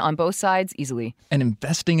this one on both sides easily. And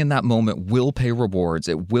investing in that moment will pay rewards.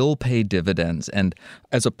 It will pay dividends. And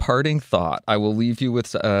as a parting thought, I will leave you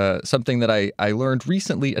with something that I learned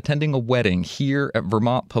recently attending a wedding here at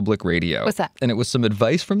Vermont Public Radio. What's that? And it was some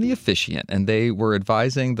advice from the officiant. And they were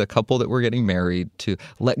advising the couple that were getting married to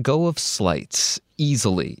let go of slights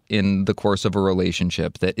easily in the course of a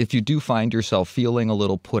relationship, that if you do find yourself feeling a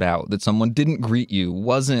little put out, that someone didn't greet you,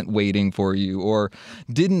 wasn't waiting for you, or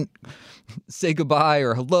didn't say goodbye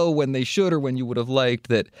or hello when they should or when you would have liked,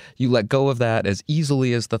 that you let go of that as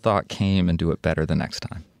easily as the thought came and do it better the next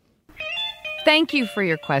time. Thank you for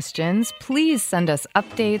your questions. Please send us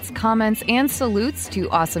updates, comments, and salutes to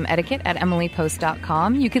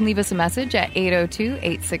awesomeetiquette@emilypost.com. You can leave us a message at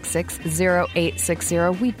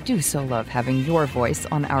 802-866-0860. We do so love having your voice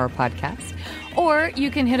on our podcast. Or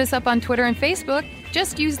you can hit us up on Twitter and Facebook.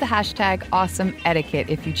 Just use the hashtag #AwesomeEtiquette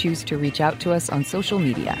if you choose to reach out to us on social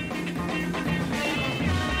media.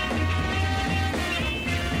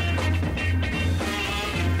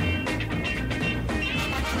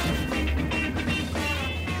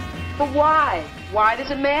 But why? Why does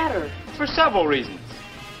it matter? For several reasons.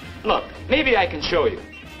 Look, maybe I can show you.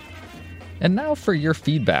 And now for your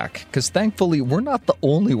feedback, because thankfully we're not the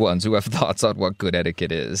only ones who have thoughts on what good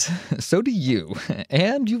etiquette is. So do you,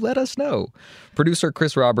 and you let us know. Producer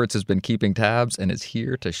Chris Roberts has been keeping tabs and is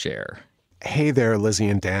here to share. Hey there, Lizzie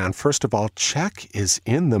and Dan. First of all, check is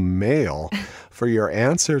in the mail for your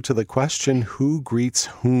answer to the question, who greets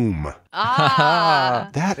whom?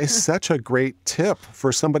 That is such a great tip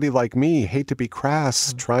for somebody like me. Hate to be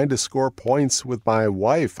crass, trying to score points with my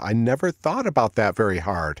wife. I never thought about that very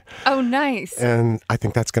hard. Oh, nice. And I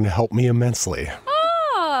think that's going to help me immensely.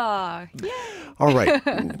 Yay. All right.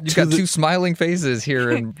 You've got two smiling faces here.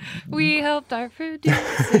 And we helped our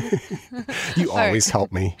producer. You always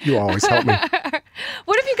help me. You always help me.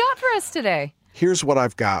 What have you got for us today? Here's what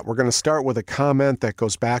I've got. We're going to start with a comment that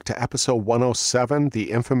goes back to episode 107, the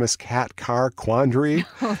infamous cat car quandary,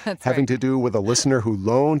 having to do with a listener who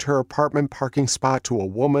loaned her apartment parking spot to a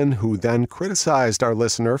woman who then criticized our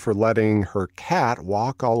listener for letting her cat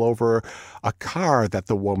walk all over a car that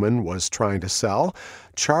the woman was trying to sell.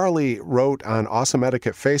 Charlie wrote on Awesome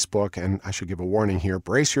Etiquette Facebook, and I should give a warning here,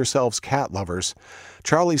 brace yourselves, cat lovers.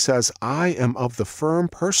 Charlie says, I am of the firm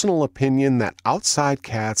personal opinion that outside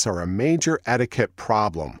cats are a major etiquette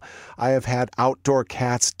problem. I have had outdoor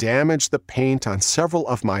cats damage the paint on several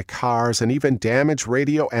of my cars and even damage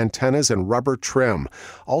radio antennas and rubber trim.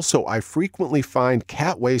 Also, I frequently find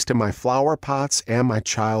cat waste in my flower pots and my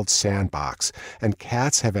child's sandbox, and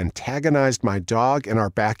cats have antagonized my dog in our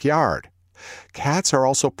backyard. Cats are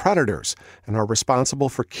also predators and are responsible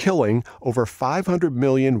for killing over 500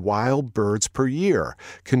 million wild birds per year,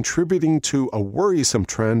 contributing to a worrisome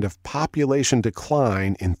trend of population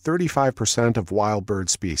decline in 35% of wild bird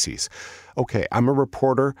species. Okay, I'm a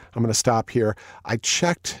reporter. I'm going to stop here. I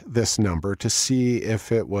checked this number to see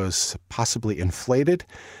if it was possibly inflated,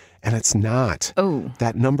 and it's not. Oh.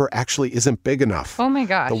 That number actually isn't big enough. Oh, my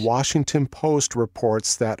gosh. The Washington Post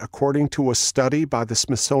reports that according to a study by the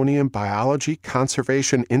Smithsonian Biology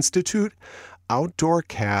Conservation Institute, outdoor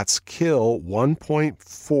cats kill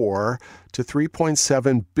 1.4 to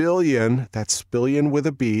 3.7 billion, that's billion with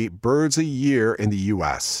a B, birds a year in the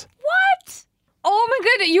U.S. Oh my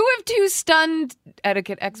goodness, you have two stunned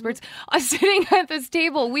etiquette experts sitting at this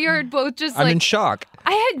table. We are both just I'm in shock.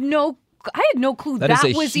 I had no clue that is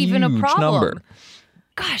a was even a huge problem. Number.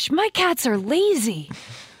 Gosh, my cats are lazy.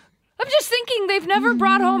 I'm just thinking they've never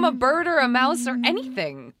brought home a bird or a mouse or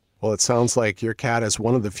anything. Well, it sounds like your cat is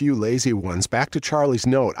one of the few lazy ones. Back to Charlie's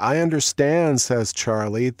note. I understand, says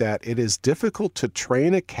Charlie, that it is difficult to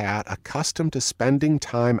train a cat accustomed to spending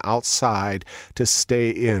time outside to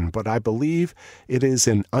stay in, but I believe it is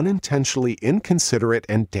an unintentionally inconsiderate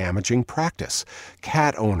and damaging practice.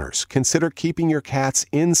 Cat owners, consider keeping your cats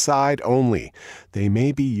inside only. They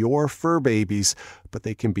may be your fur babies, but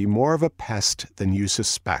they can be more of a pest than you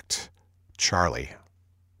suspect. Charlie.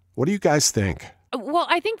 What do you guys think? Well,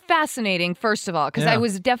 I think fascinating, first of all, because I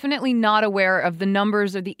was definitely not aware of the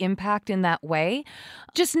numbers or the impact in that way.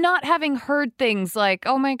 Just not having heard things like,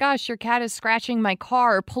 oh my gosh, your cat is scratching my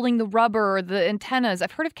car or pulling the rubber or the antennas.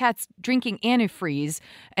 I've heard of cats drinking antifreeze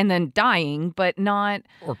and then dying, but not...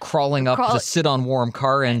 Or crawling up to sit on warm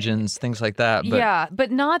car engines, things like that. But... Yeah,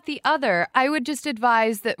 but not the other. I would just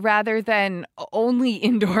advise that rather than only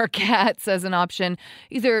indoor cats as an option,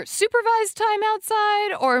 either supervised time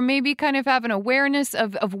outside or maybe kind of have an awareness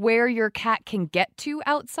of where your cat can get to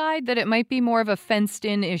outside, that it might be more of a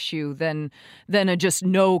fenced-in issue than a just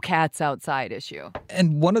no cats outside issue.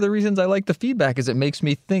 And one of the reasons I like the feedback is it makes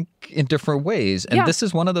me think in different ways. And this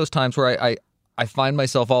is one of those times where I find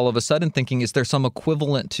myself all of a sudden thinking, is there some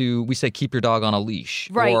equivalent to, we say, keep your dog on a leash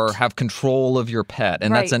or have control of your pet?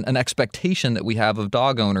 And that's an expectation that we have of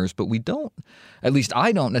dog owners, but we don't, at least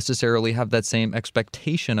I don't necessarily have that same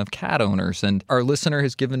expectation of cat owners. And our listener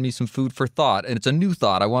has given me some food for thought, and it's a new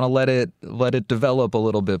thought. I want to let it develop a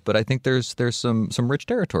little bit, but I think there's some rich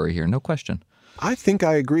territory here, no question. I think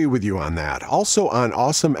I agree with you on that. Also on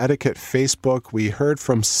Awesome Etiquette Facebook, we heard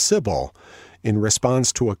from Sybil in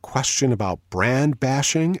response to a question about brand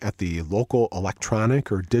bashing at the local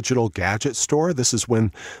electronic or digital gadget store. This is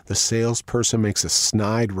when the salesperson makes a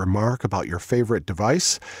snide remark about your favorite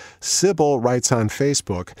device. Sybil writes on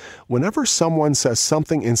Facebook, whenever someone says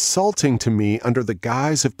something insulting to me under the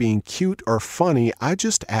guise of being cute or funny, I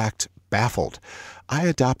just act baffled. I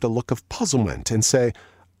adopt a look of puzzlement and say,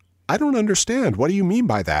 I don't understand. What do you mean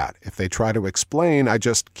by that? If they try to explain, I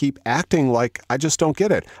just keep acting like I just don't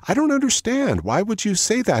get it. I don't understand. Why would you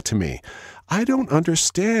say that to me? I don't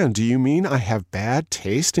understand. Do you mean I have bad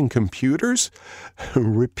taste in computers?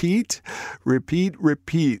 Repeat,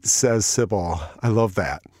 says Sybil. I love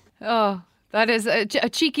that. Oh, that is a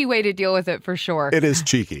cheeky way to deal with it for sure. It is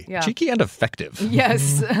cheeky. Yeah. Cheeky and effective.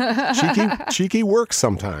 Yes. cheeky works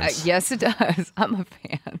sometimes. Yes, it does. I'm a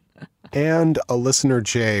fan. And a listener,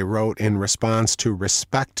 Jay, wrote in response to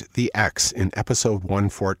Respect the Ex in episode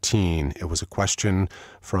 114. It was a question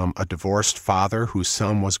from a divorced father whose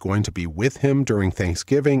son was going to be with him during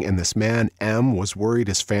Thanksgiving, and this man, M, was worried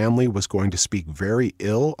his family was going to speak very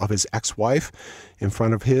ill of his ex-wife in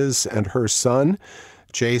front of his and her son.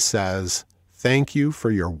 Jay says, thank you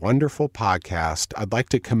for your wonderful podcast. I'd like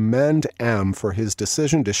to commend M for his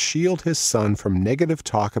decision to shield his son from negative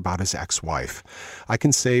talk about his ex-wife. I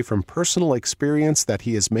can say from personal experience that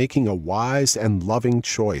he is making a wise and loving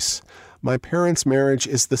choice. My parents' marriage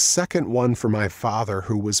is the second one for my father,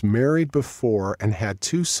 who was married before and had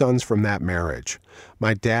 2 sons from that marriage.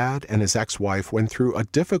 My dad and his ex-wife went through a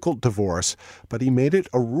difficult divorce, but he made it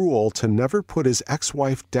a rule to never put his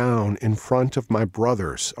ex-wife down in front of my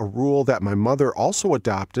brothers, a rule that my mother also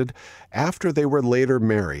adopted after they were later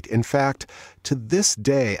married. In fact, to this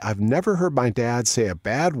day, I've never heard my dad say a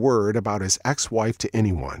bad word about his ex-wife to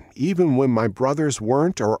anyone, even when my brothers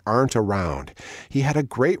weren't or aren't around. He had a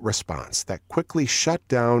great response that quickly shut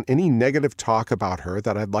down any negative talk about her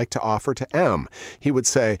that I'd like to offer to M. He would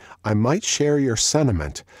say, I might share your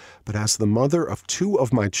sentiment, but as the mother of 2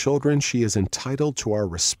 of my children, she is entitled to our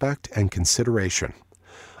respect and consideration.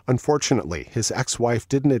 Unfortunately, his ex-wife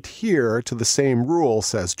didn't adhere to the same rule,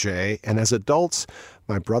 says Jay, and as adults,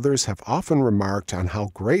 my brothers have often remarked on how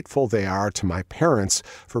grateful they are to my parents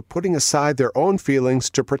for putting aside their own feelings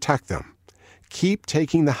to protect them. Keep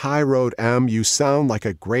taking the high road, Em. You sound like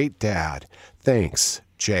a great dad. Thanks,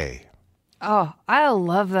 Jay. Oh, I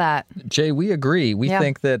love that. Jay, we agree. We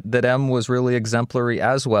think that Em was really exemplary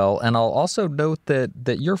as well. And I'll also note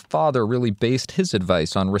that your father really based his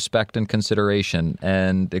advice on respect and consideration.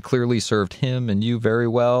 And it clearly served him and you very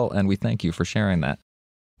well. And we thank you for sharing that.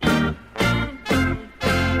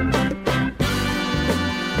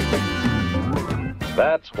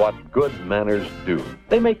 That's what good manners do.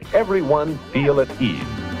 They make everyone feel at ease.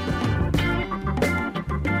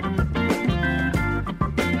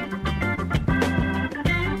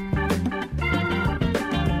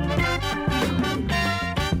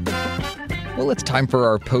 Well, it's time for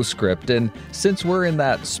our postscript, and since we're in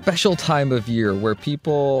that special time of year where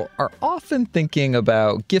people are often thinking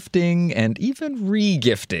about gifting and even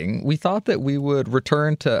re-gifting, we thought that we would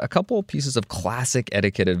return to a couple pieces of classic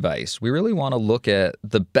etiquette advice. We really want to look at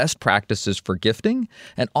the best practices for gifting,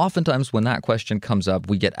 and oftentimes when that question comes up,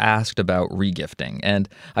 we get asked about re-gifting. And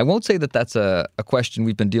I won't say that that's a question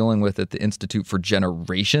we've been dealing with at the Institute for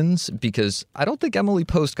generations, because I don't think Emily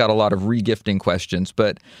Post got a lot of re-gifting questions,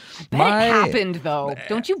 but It happened, though.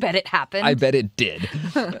 Don't you bet it happened? I bet it did.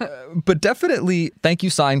 But definitely, thank you,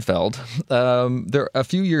 Seinfeld. A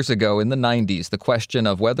few years ago in the 90s, the question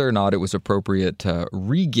of whether or not it was appropriate to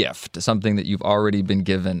re-gift something that you've already been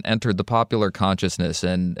given entered the popular consciousness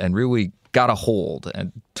and really got a hold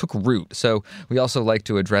and took root. So we also like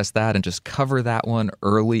to address that and just cover that one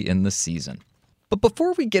early in the season. But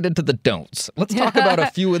before we get into the don'ts, let's talk about a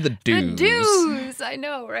few of the do's. The do's, I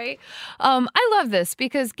know, right? I love this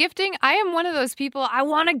because gifting, I am one of those people, I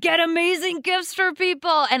want to get amazing gifts for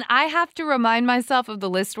people. And I have to remind myself of the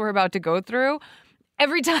list we're about to go through.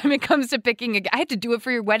 Every time it comes to picking I had to do it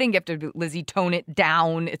for your wedding gift. Lizzie, tone it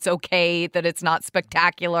down. It's okay that it's not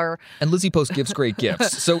spectacular. And Lizzie Post gives great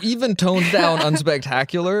gifts. So even toned down,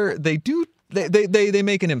 unspectacular, they do. They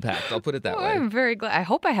make an impact. I'll put it that way. I'm very glad. I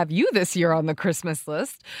hope I have you this year on the Christmas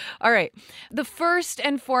list. All right. The first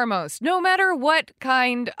and foremost, no matter what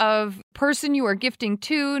kind of person you are gifting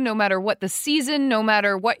to, no matter what the season, no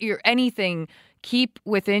matter what anything, keep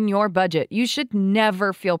within your budget. You should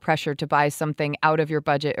never feel pressured to buy something out of your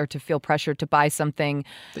budget or to feel pressured to buy something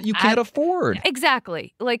that you can't afford.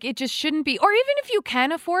 Exactly. Like it just shouldn't be. Or even if you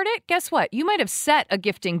can afford it, guess what? You might have set a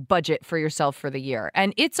gifting budget for yourself for the year,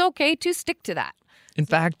 and it's okay to stick to that. In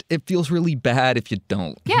fact, it feels really bad if you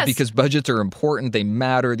don't. Yes. Because budgets are important. They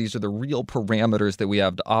matter. These are the real parameters that we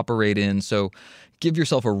have to operate in. So give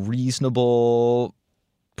yourself a reasonable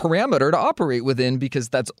parameter to operate within, because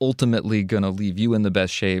that's ultimately going to leave you in the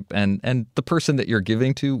best shape, and the person that you're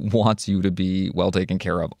giving to wants you to be well taken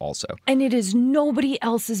care of also. And it is nobody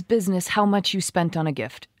else's business how much you spent on a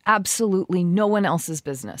gift. Absolutely no one else's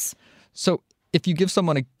business. So if you give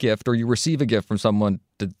someone a gift or you receive a gift from someone,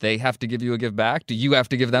 do they have to give you a gift back? Do you have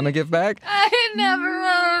to give them a gift back? It never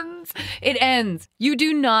ends. It ends. You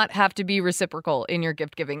do not have to be reciprocal in your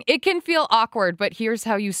gift giving. It can feel awkward, but here's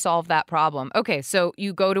how you solve that problem. Okay, so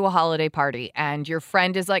you go to a holiday party and your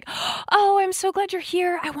friend is like, oh, I'm so glad you're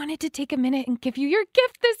here. I wanted to take a minute and give you your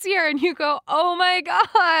gift this year. And you go, oh my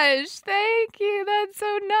gosh, thank you. That's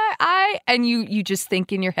so nice. And you just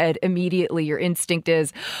think in your head immediately, your instinct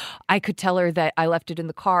is, I could tell her that I left it in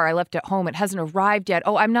the car. I left it home. It hasn't arrived yet.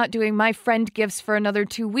 Oh, I'm not doing my friend gifts for another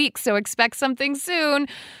 2 weeks, so expect something soon.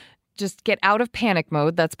 Just get out of panic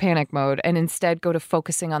mode. That's panic mode. And instead go to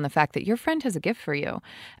focusing on the fact that your friend has a gift for you.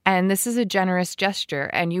 And this is a generous gesture.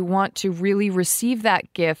 And you want to really receive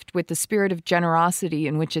that gift with the spirit of generosity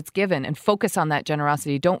in which it's given and focus on that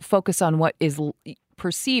generosity. Don't focus on what is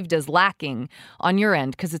perceived as lacking on your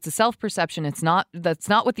end, because it's a self-perception. That's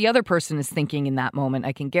not what the other person is thinking in that moment.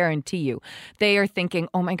 I can guarantee you. They are thinking,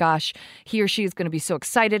 oh my gosh, he or she is going to be so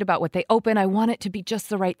excited about what they open. I want it to be just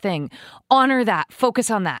the right thing. Honor that. Focus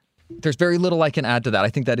on that. There's very little I can add to that. I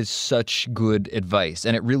think that is such good advice.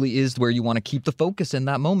 And it really is where you want to keep the focus in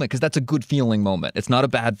that moment, because that's a good feeling moment. It's not a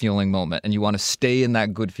bad feeling moment. And you want to stay in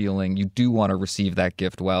that good feeling. You do want to receive that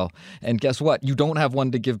gift well. And guess what? You don't have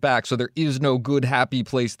one to give back. So there is no good, happy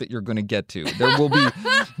place that you're going to get to. There will be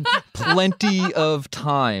plenty of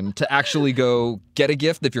time to actually go get a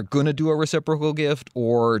gift if you're going to do a reciprocal gift,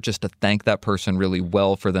 or just to thank that person really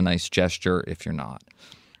well for the nice gesture if you're not.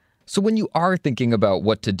 So when you are thinking about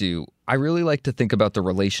what to do, I really like to think about the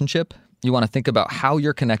relationship. You want to think about how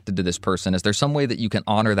you're connected to this person. Is there some way that you can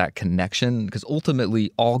honor that connection? Because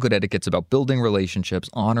ultimately, all good etiquette's about building relationships,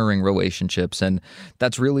 honoring relationships. And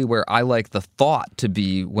that's really where I like the thought to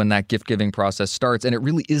be when that gift-giving process starts. And it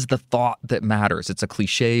really is the thought that matters. It's a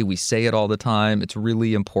cliche. We say it all the time. It's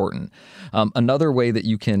really important. Another way that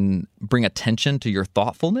you can bring attention to your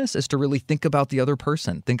thoughtfulness is to really think about the other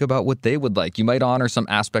person. Think about what they would like. You might honor some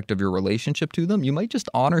aspect of your relationship to them. You might just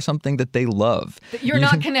honor something that they love. That you're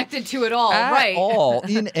not connected to it all, right? At all,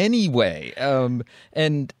 in any way.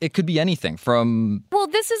 And it could be anything from... Well,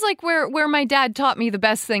 this is like where my dad taught me the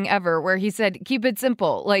best thing ever, where he said, keep it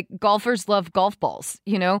simple. Like, golfers love golf balls,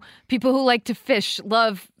 you know? People who like to fish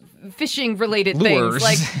love fishing-related things.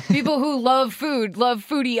 Like, people who love food, love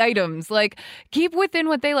foodie items. Like, keep within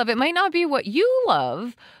what they love. It might not be what you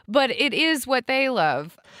love, but it is what they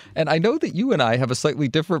love. And I know that you and I have a slightly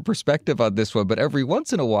different perspective on this one, but every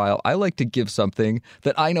once in a while, I like to give something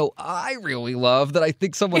that I know I really love that I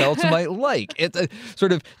think someone else might like. It's a,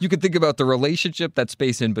 sort of, you could think about the relationship, that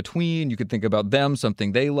space in between. You could think about them,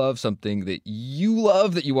 something they love, something that you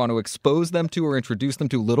love that you want to expose them to or introduce them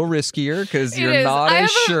to. A little riskier because you're not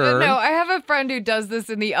as sure. No, I have a friend who does this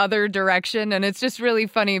in the other direction, and it's just really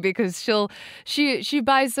funny because she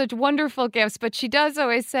buys such wonderful gifts, but she does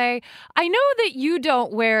always say, I know that you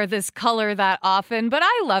don't wear this color that often, but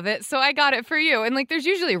I love it, so I got it for you. And like, there's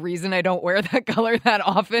usually a reason I don't wear that color that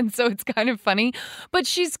often, so it's kind of funny.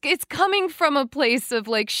 But it's coming from a place of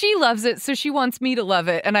like, she loves it, so she wants me to love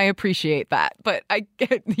it, and I appreciate that. But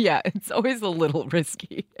it's always a little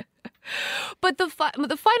risky. But the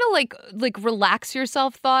final like relax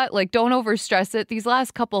yourself thought, like don't overstress it. These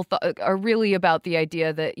last couple are really about the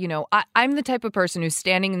idea that, you know, I'm the type of person who's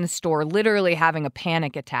standing in the store literally having a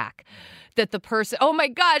panic attack. That the person, oh my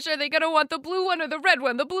gosh, are they going to want the blue one or the red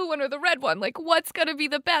one? The blue one or the red one? Like, what's going to be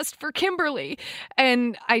the best for Kimberly?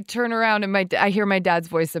 And I turn around and I hear my dad's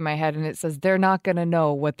voice in my head and it says, they're not going to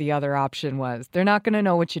know what the other option was. They're not going to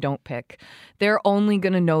know what you don't pick. They're only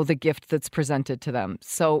going to know the gift that's presented to them.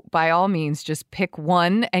 So by all means, just pick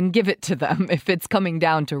one and give it to them if it's coming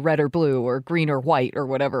down to red or blue or green or white or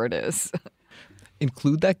whatever it is.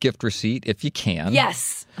 Include that gift receipt if you can.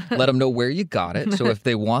 Yes. Let them know where you got it. So if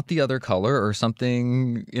they want the other color or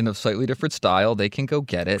something in a slightly different style, they can go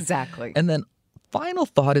get it. Exactly. And then final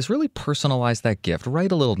thought is really personalize that gift.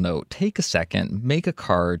 Write a little note. Take a second. Make a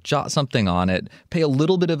card. Jot something on it. Pay a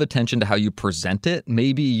little bit of attention to how you present it.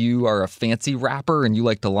 Maybe you are a fancy wrapper and you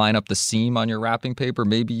like to line up the seam on your wrapping paper.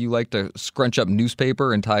 Maybe you like to scrunch up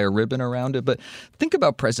newspaper and tie a ribbon around it. But think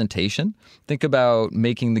about presentation. Think about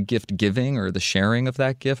making the gift giving or the sharing of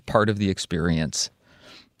that gift part of the experience.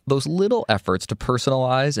 Those little efforts to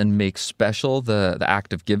personalize and make special the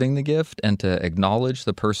act of giving the gift and to acknowledge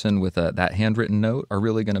the person with that handwritten note are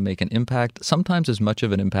really going to make an impact, sometimes as much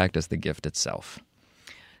of an impact as the gift itself.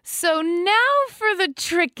 So now for the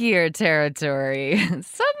trickier territory.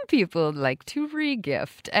 Some people like to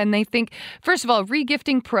regift, and they think, first of all,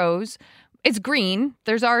 regifting pros. It's green.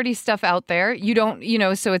 There's already stuff out there. You don't,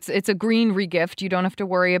 so it's a green regift. You don't have to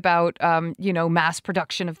worry about, mass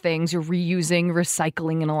production of things. You're reusing,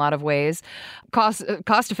 recycling in a lot of ways. Cost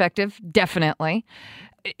effective, definitely.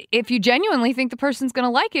 If you genuinely think the person's going to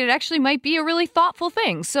like it, it actually might be a really thoughtful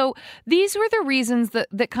thing. So these were the reasons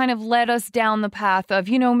that kind of led us down the path of,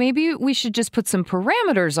 maybe we should just put some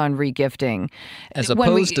parameters on regifting. As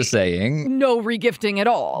opposed to saying... no regifting at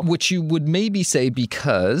all. Which you would maybe say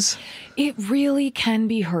because... it really can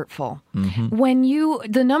be hurtful. Mm-hmm. When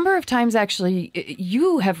the number of times actually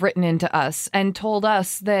you have written into us and told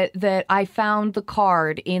us that I found the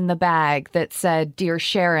card in the bag that said, "Dear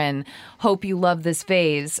Sharon, hope you love this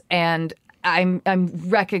vase." And I'm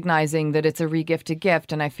recognizing that it's a regifted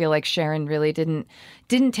gift, and I feel like Sharon really didn't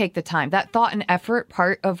take the time. That thought and effort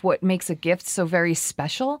part of what makes a gift so very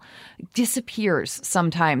special disappears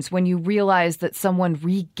sometimes when you realize that someone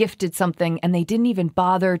regifted something and they didn't even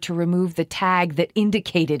bother to remove the tag that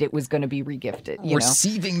indicated it was going to be regifted.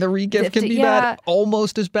 Receiving the regift can be bad,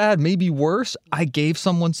 almost as bad, maybe worse. I gave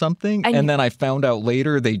someone something and then I found out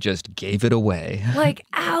later they just gave it away. Like,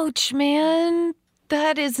 ouch, man.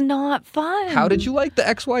 That is not fun. How did you like the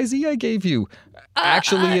XYZ I gave you?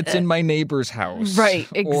 Actually, it's in my neighbor's house. Right,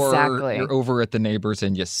 exactly. Or you're over at the neighbor's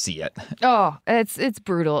and you see it. Oh, it's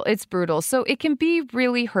brutal. It's brutal. So it can be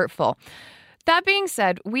really hurtful. That being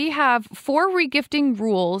said, we have 4 regifting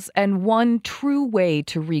rules and 1 true way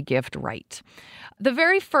to regift right. The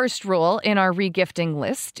very first rule in our regifting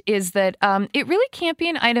list is that it really can't be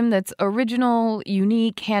an item that's original,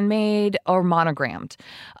 unique, handmade, or monogrammed.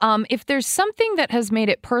 If there's something that has made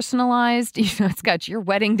it personalized, it's got your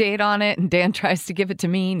wedding date on it, and Dan tries to give it to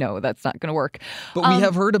me, no, that's not going to work. But we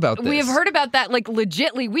have heard about this. We have heard about that, like,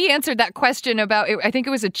 legitly. We answered that question about, I think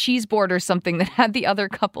it was a cheese board or something that had the other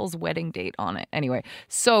couple's wedding date on it. Anyway,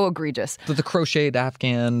 so egregious. The crocheted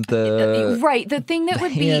Afghan, the thing that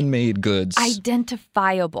would be handmade goods.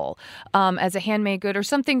 Identifiable as a handmade good or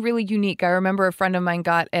something really unique. I remember a friend of mine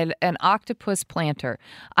got an octopus planter.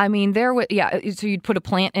 I mean, so you'd put a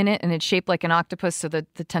plant in it and it's shaped like an octopus so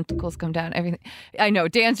that the tentacles come down, everything. I know,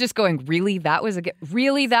 Dan's just going, really? That was a gift?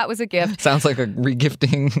 Really? That was a gift? Sounds like a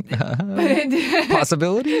regifting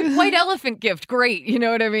possibility. White elephant gift, great. You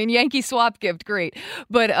know what I mean? Yankee swap gift, great.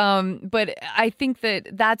 But I think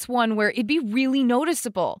that's one where it'd be really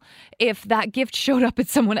noticeable if that gift showed up at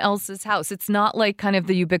someone else's house. It's not like kind of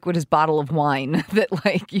the ubiquitous bottle of wine that,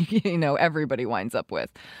 like, everybody winds up with.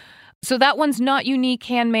 So that one's not unique,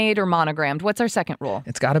 handmade, or monogrammed. What's our second rule?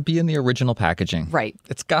 It's got to be in the original packaging. Right.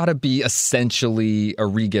 It's got to be essentially a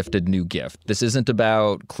regifted new gift. This isn't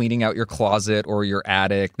about cleaning out your closet or your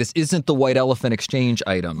attic. This isn't the white elephant exchange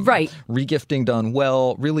item. Right. Regifting done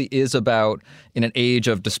well really is about, in an age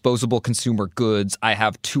of disposable consumer goods, I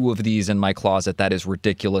have 2 of these in my closet. That is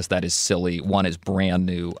ridiculous. That is silly. One is brand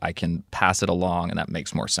new. I can pass it along, and that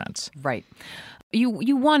makes more sense. Right.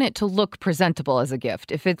 You want it to look presentable as a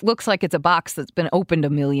gift. If it looks like it's a box that's been opened a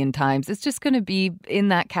million times, it's just going to be in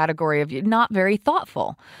that category of not very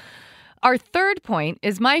thoughtful. Our third point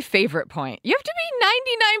is my favorite point. You have to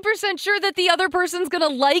be 99% sure that the other person's going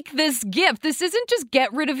to like this gift. This isn't just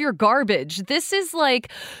get rid of your garbage. This is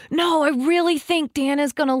like, no, I really think Dan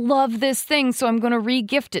is going to love this thing, so I'm going to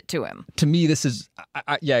re-gift it to him. To me, this is,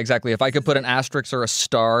 yeah, exactly. If I could put an asterisk or a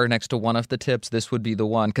star next to one of the tips, this would be the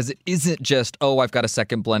one. Because it isn't just, I've got a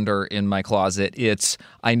second blender in my closet. It's,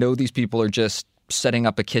 I know these people are just setting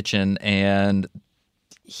up a kitchen and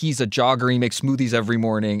he's a jogger. He makes smoothies every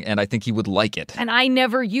morning, and I think he would like it. And I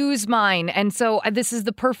never use mine, and so this is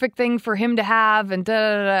the perfect thing for him to have, and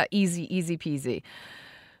easy peasy.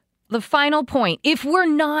 The final point, if we're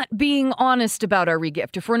not being honest about our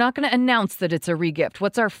regift, if we're not going to announce that it's a regift,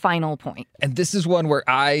 what's our final point? And this is one where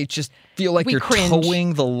I just feel like you're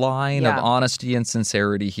towing the line of honesty and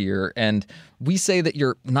sincerity here. And we say that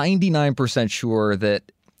you're 99% sure that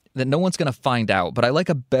no one's going to find out, but I like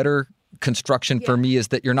a better construction for me is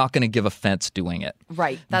that you're not going to give offense doing it.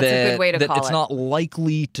 Right. That's a good way to call it. It's not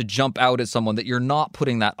likely to jump out at someone, that you're not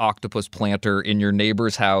putting that octopus planter in your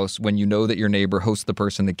neighbor's house when you know that your neighbor hosts the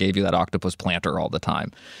person that gave you that octopus planter all the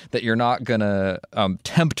time. That you're not going to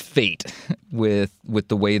tempt fate with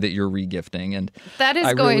the way that you're regifting. And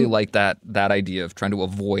I really like that idea of trying to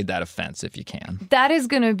avoid that offense if you can. That is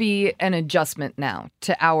going to be an adjustment now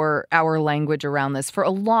to our language around this. For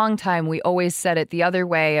a long time, we always said it the other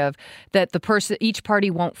way of that each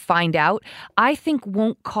party won't find out, I think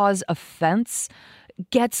won't cause offense,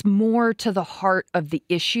 gets more to the heart of the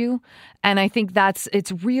issue. And I think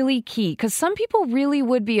it's really key because some people really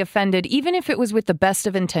would be offended, even if it was with the best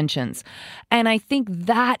of intentions. And I think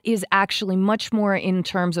that is actually much more in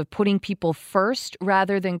terms of putting people first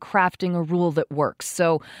rather than crafting a rule that works.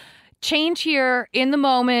 So change here in the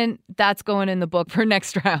moment, that's going in the book for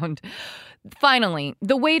next round. Finally,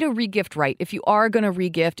 the way to regift right, if you are going to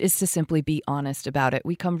regift, is to simply be honest about it.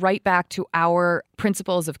 We come right back to our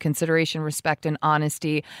principles of consideration, respect, and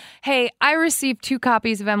honesty. Hey, I received 2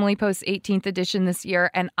 copies of Emily Post's 18th edition this year,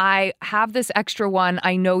 and I have this extra one.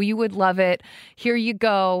 I know you would love it. Here you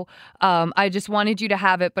go. I just wanted you to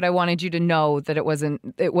have it, but I wanted you to know that it was a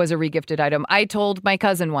regifted item. I told my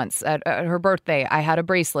cousin once at her birthday, I had a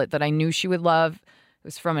bracelet that I knew she would love. It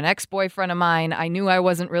was from an ex-boyfriend of mine. I knew I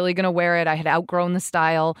wasn't really going to wear it. I had outgrown the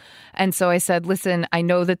style. And so I said, listen, I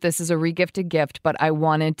know that this is a regifted gift, but I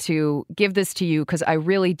wanted to give this to you because I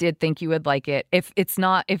really did think you would like it. If it's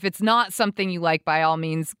not something you like, by all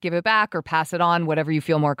means, give it back or pass it on, whatever you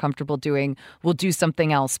feel more comfortable doing. We'll do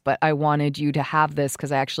something else. But I wanted you to have this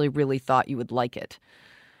because I actually really thought you would like it.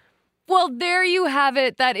 Well, there you have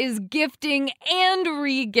it. That is gifting and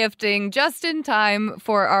re-gifting just in time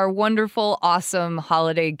for our wonderful, awesome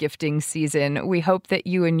holiday gifting season. We hope that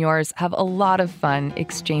you and yours have a lot of fun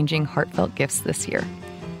exchanging heartfelt gifts this year.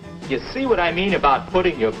 You see what I mean about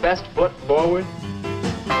putting your best foot forward?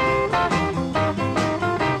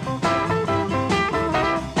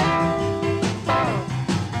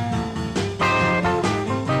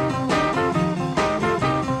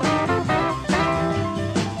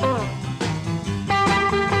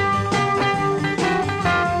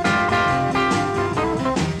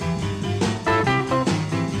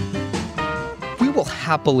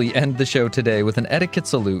 happily end the show today with an etiquette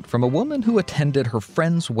salute from a woman who attended her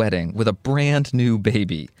friend's wedding with a brand new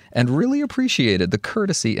baby and really appreciated the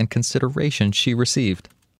courtesy and consideration she received.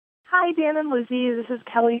 Hi, Dan and Lizzie. This is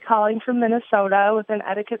Kelly calling from Minnesota with an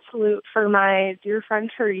etiquette salute for my dear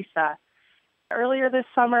friend Teresa. Earlier this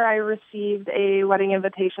summer, I received a wedding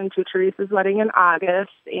invitation to Teresa's wedding in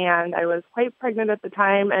August, and I was quite pregnant at the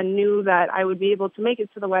time and knew that I would be able to make it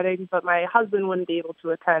to the wedding, but my husband wouldn't be able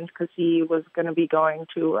to attend because he was going to be going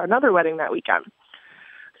to another wedding that weekend.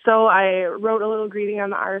 So I wrote a little greeting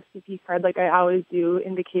on the RSVP card like I always do,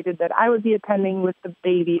 indicated that I would be attending with the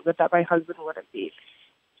baby, but that my husband wouldn't be.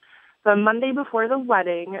 The Monday before the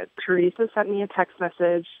wedding, Teresa sent me a text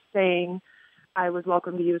message saying I was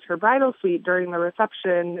welcome to use her bridal suite during the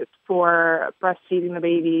reception for breastfeeding the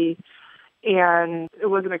baby, and it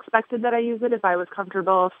wasn't expected that I use it if I was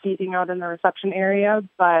comfortable feeding out in the reception area,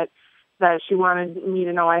 but that she wanted me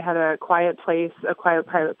to know I had a quiet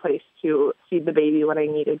private place to feed the baby when I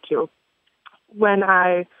needed to. When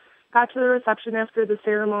I got to the reception after the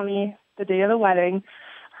ceremony, the day of the wedding,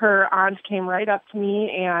 her aunt came right up to me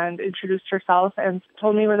and introduced herself and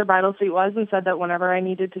told me where the bridal suite was and said that whenever I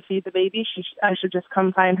needed to feed the baby, I should just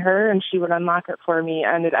come find her and she would unlock it for me.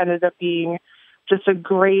 And it ended up being just a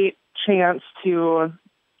great chance to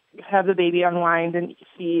have the baby unwind and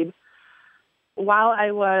feed. While I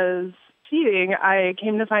was feeding, I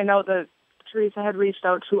came to find out that Teresa had reached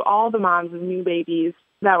out to all the moms of new babies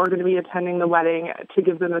that were going to be attending the wedding to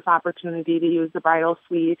give them this opportunity to use the bridal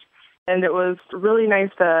suite. And it was really nice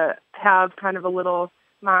to have kind of a little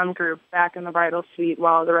mom group back in the bridal suite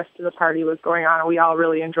while the rest of the party was going on. And we all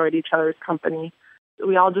really enjoyed each other's company.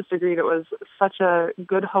 We all just agreed it was such a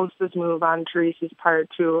good hostess move on Teresa's part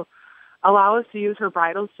to allow us to use her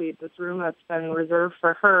bridal suite, this room that's been reserved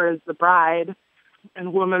for her as the bride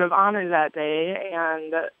and woman of honor that day.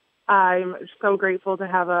 And I'm so grateful to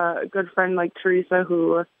have a good friend like Teresa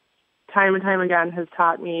who time and time again has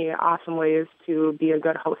taught me awesome ways to be a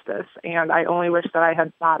good hostess. And I only wish that I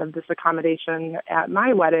had thought of this accommodation at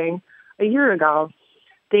my wedding a year ago.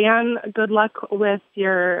 Dan, good luck with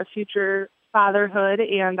your future fatherhood,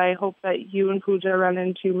 and I hope that you and Pooja run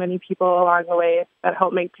into many people along the way that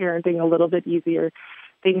help make parenting a little bit easier.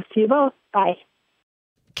 Thanks to you both. Bye.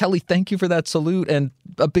 Kelly, thank you for that salute, and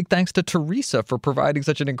a big thanks to Teresa for providing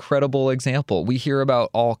such an incredible example. We hear about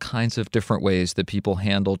all kinds of different ways that people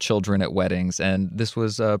handle children at weddings, and this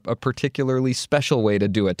was a particularly special way to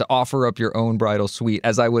do it, to offer up your own bridal suite.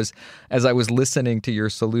 As I was listening to your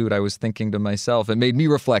salute, I was thinking to myself, it made me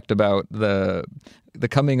reflect about the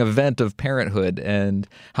coming event of parenthood and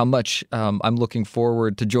how much I'm looking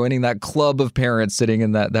forward to joining that club of parents sitting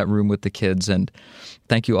in that room with the kids. And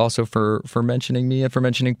thank you also for mentioning me and for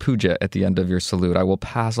mentioning Pooja at the end of your salute. I will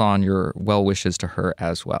pass on your well wishes to her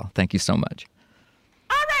as well. Thank you so much.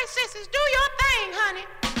 All right, sisters, do your thing, honey.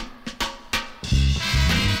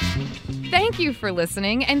 Thank you for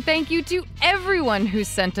listening, and thank you to everyone who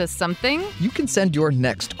sent us something. You can send your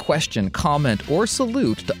next question, comment, or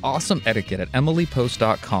salute to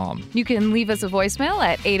awesomeetiquette@emilypost.com. You can leave us a voicemail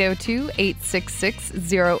at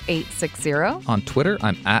 802-866-0860. On Twitter,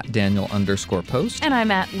 I'm at Daniel_Post. And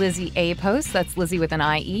I'm at Lizzie A. Post. That's Lizzie with an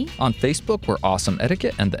I-E. On Facebook, we're Awesome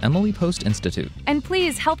Etiquette and the Emily Post Institute. And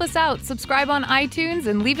please help us out. Subscribe on iTunes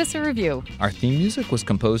and leave us a review. Our theme music was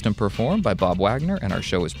composed and performed by Bob Wagner, and our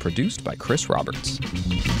show is produced by Chris Roberts.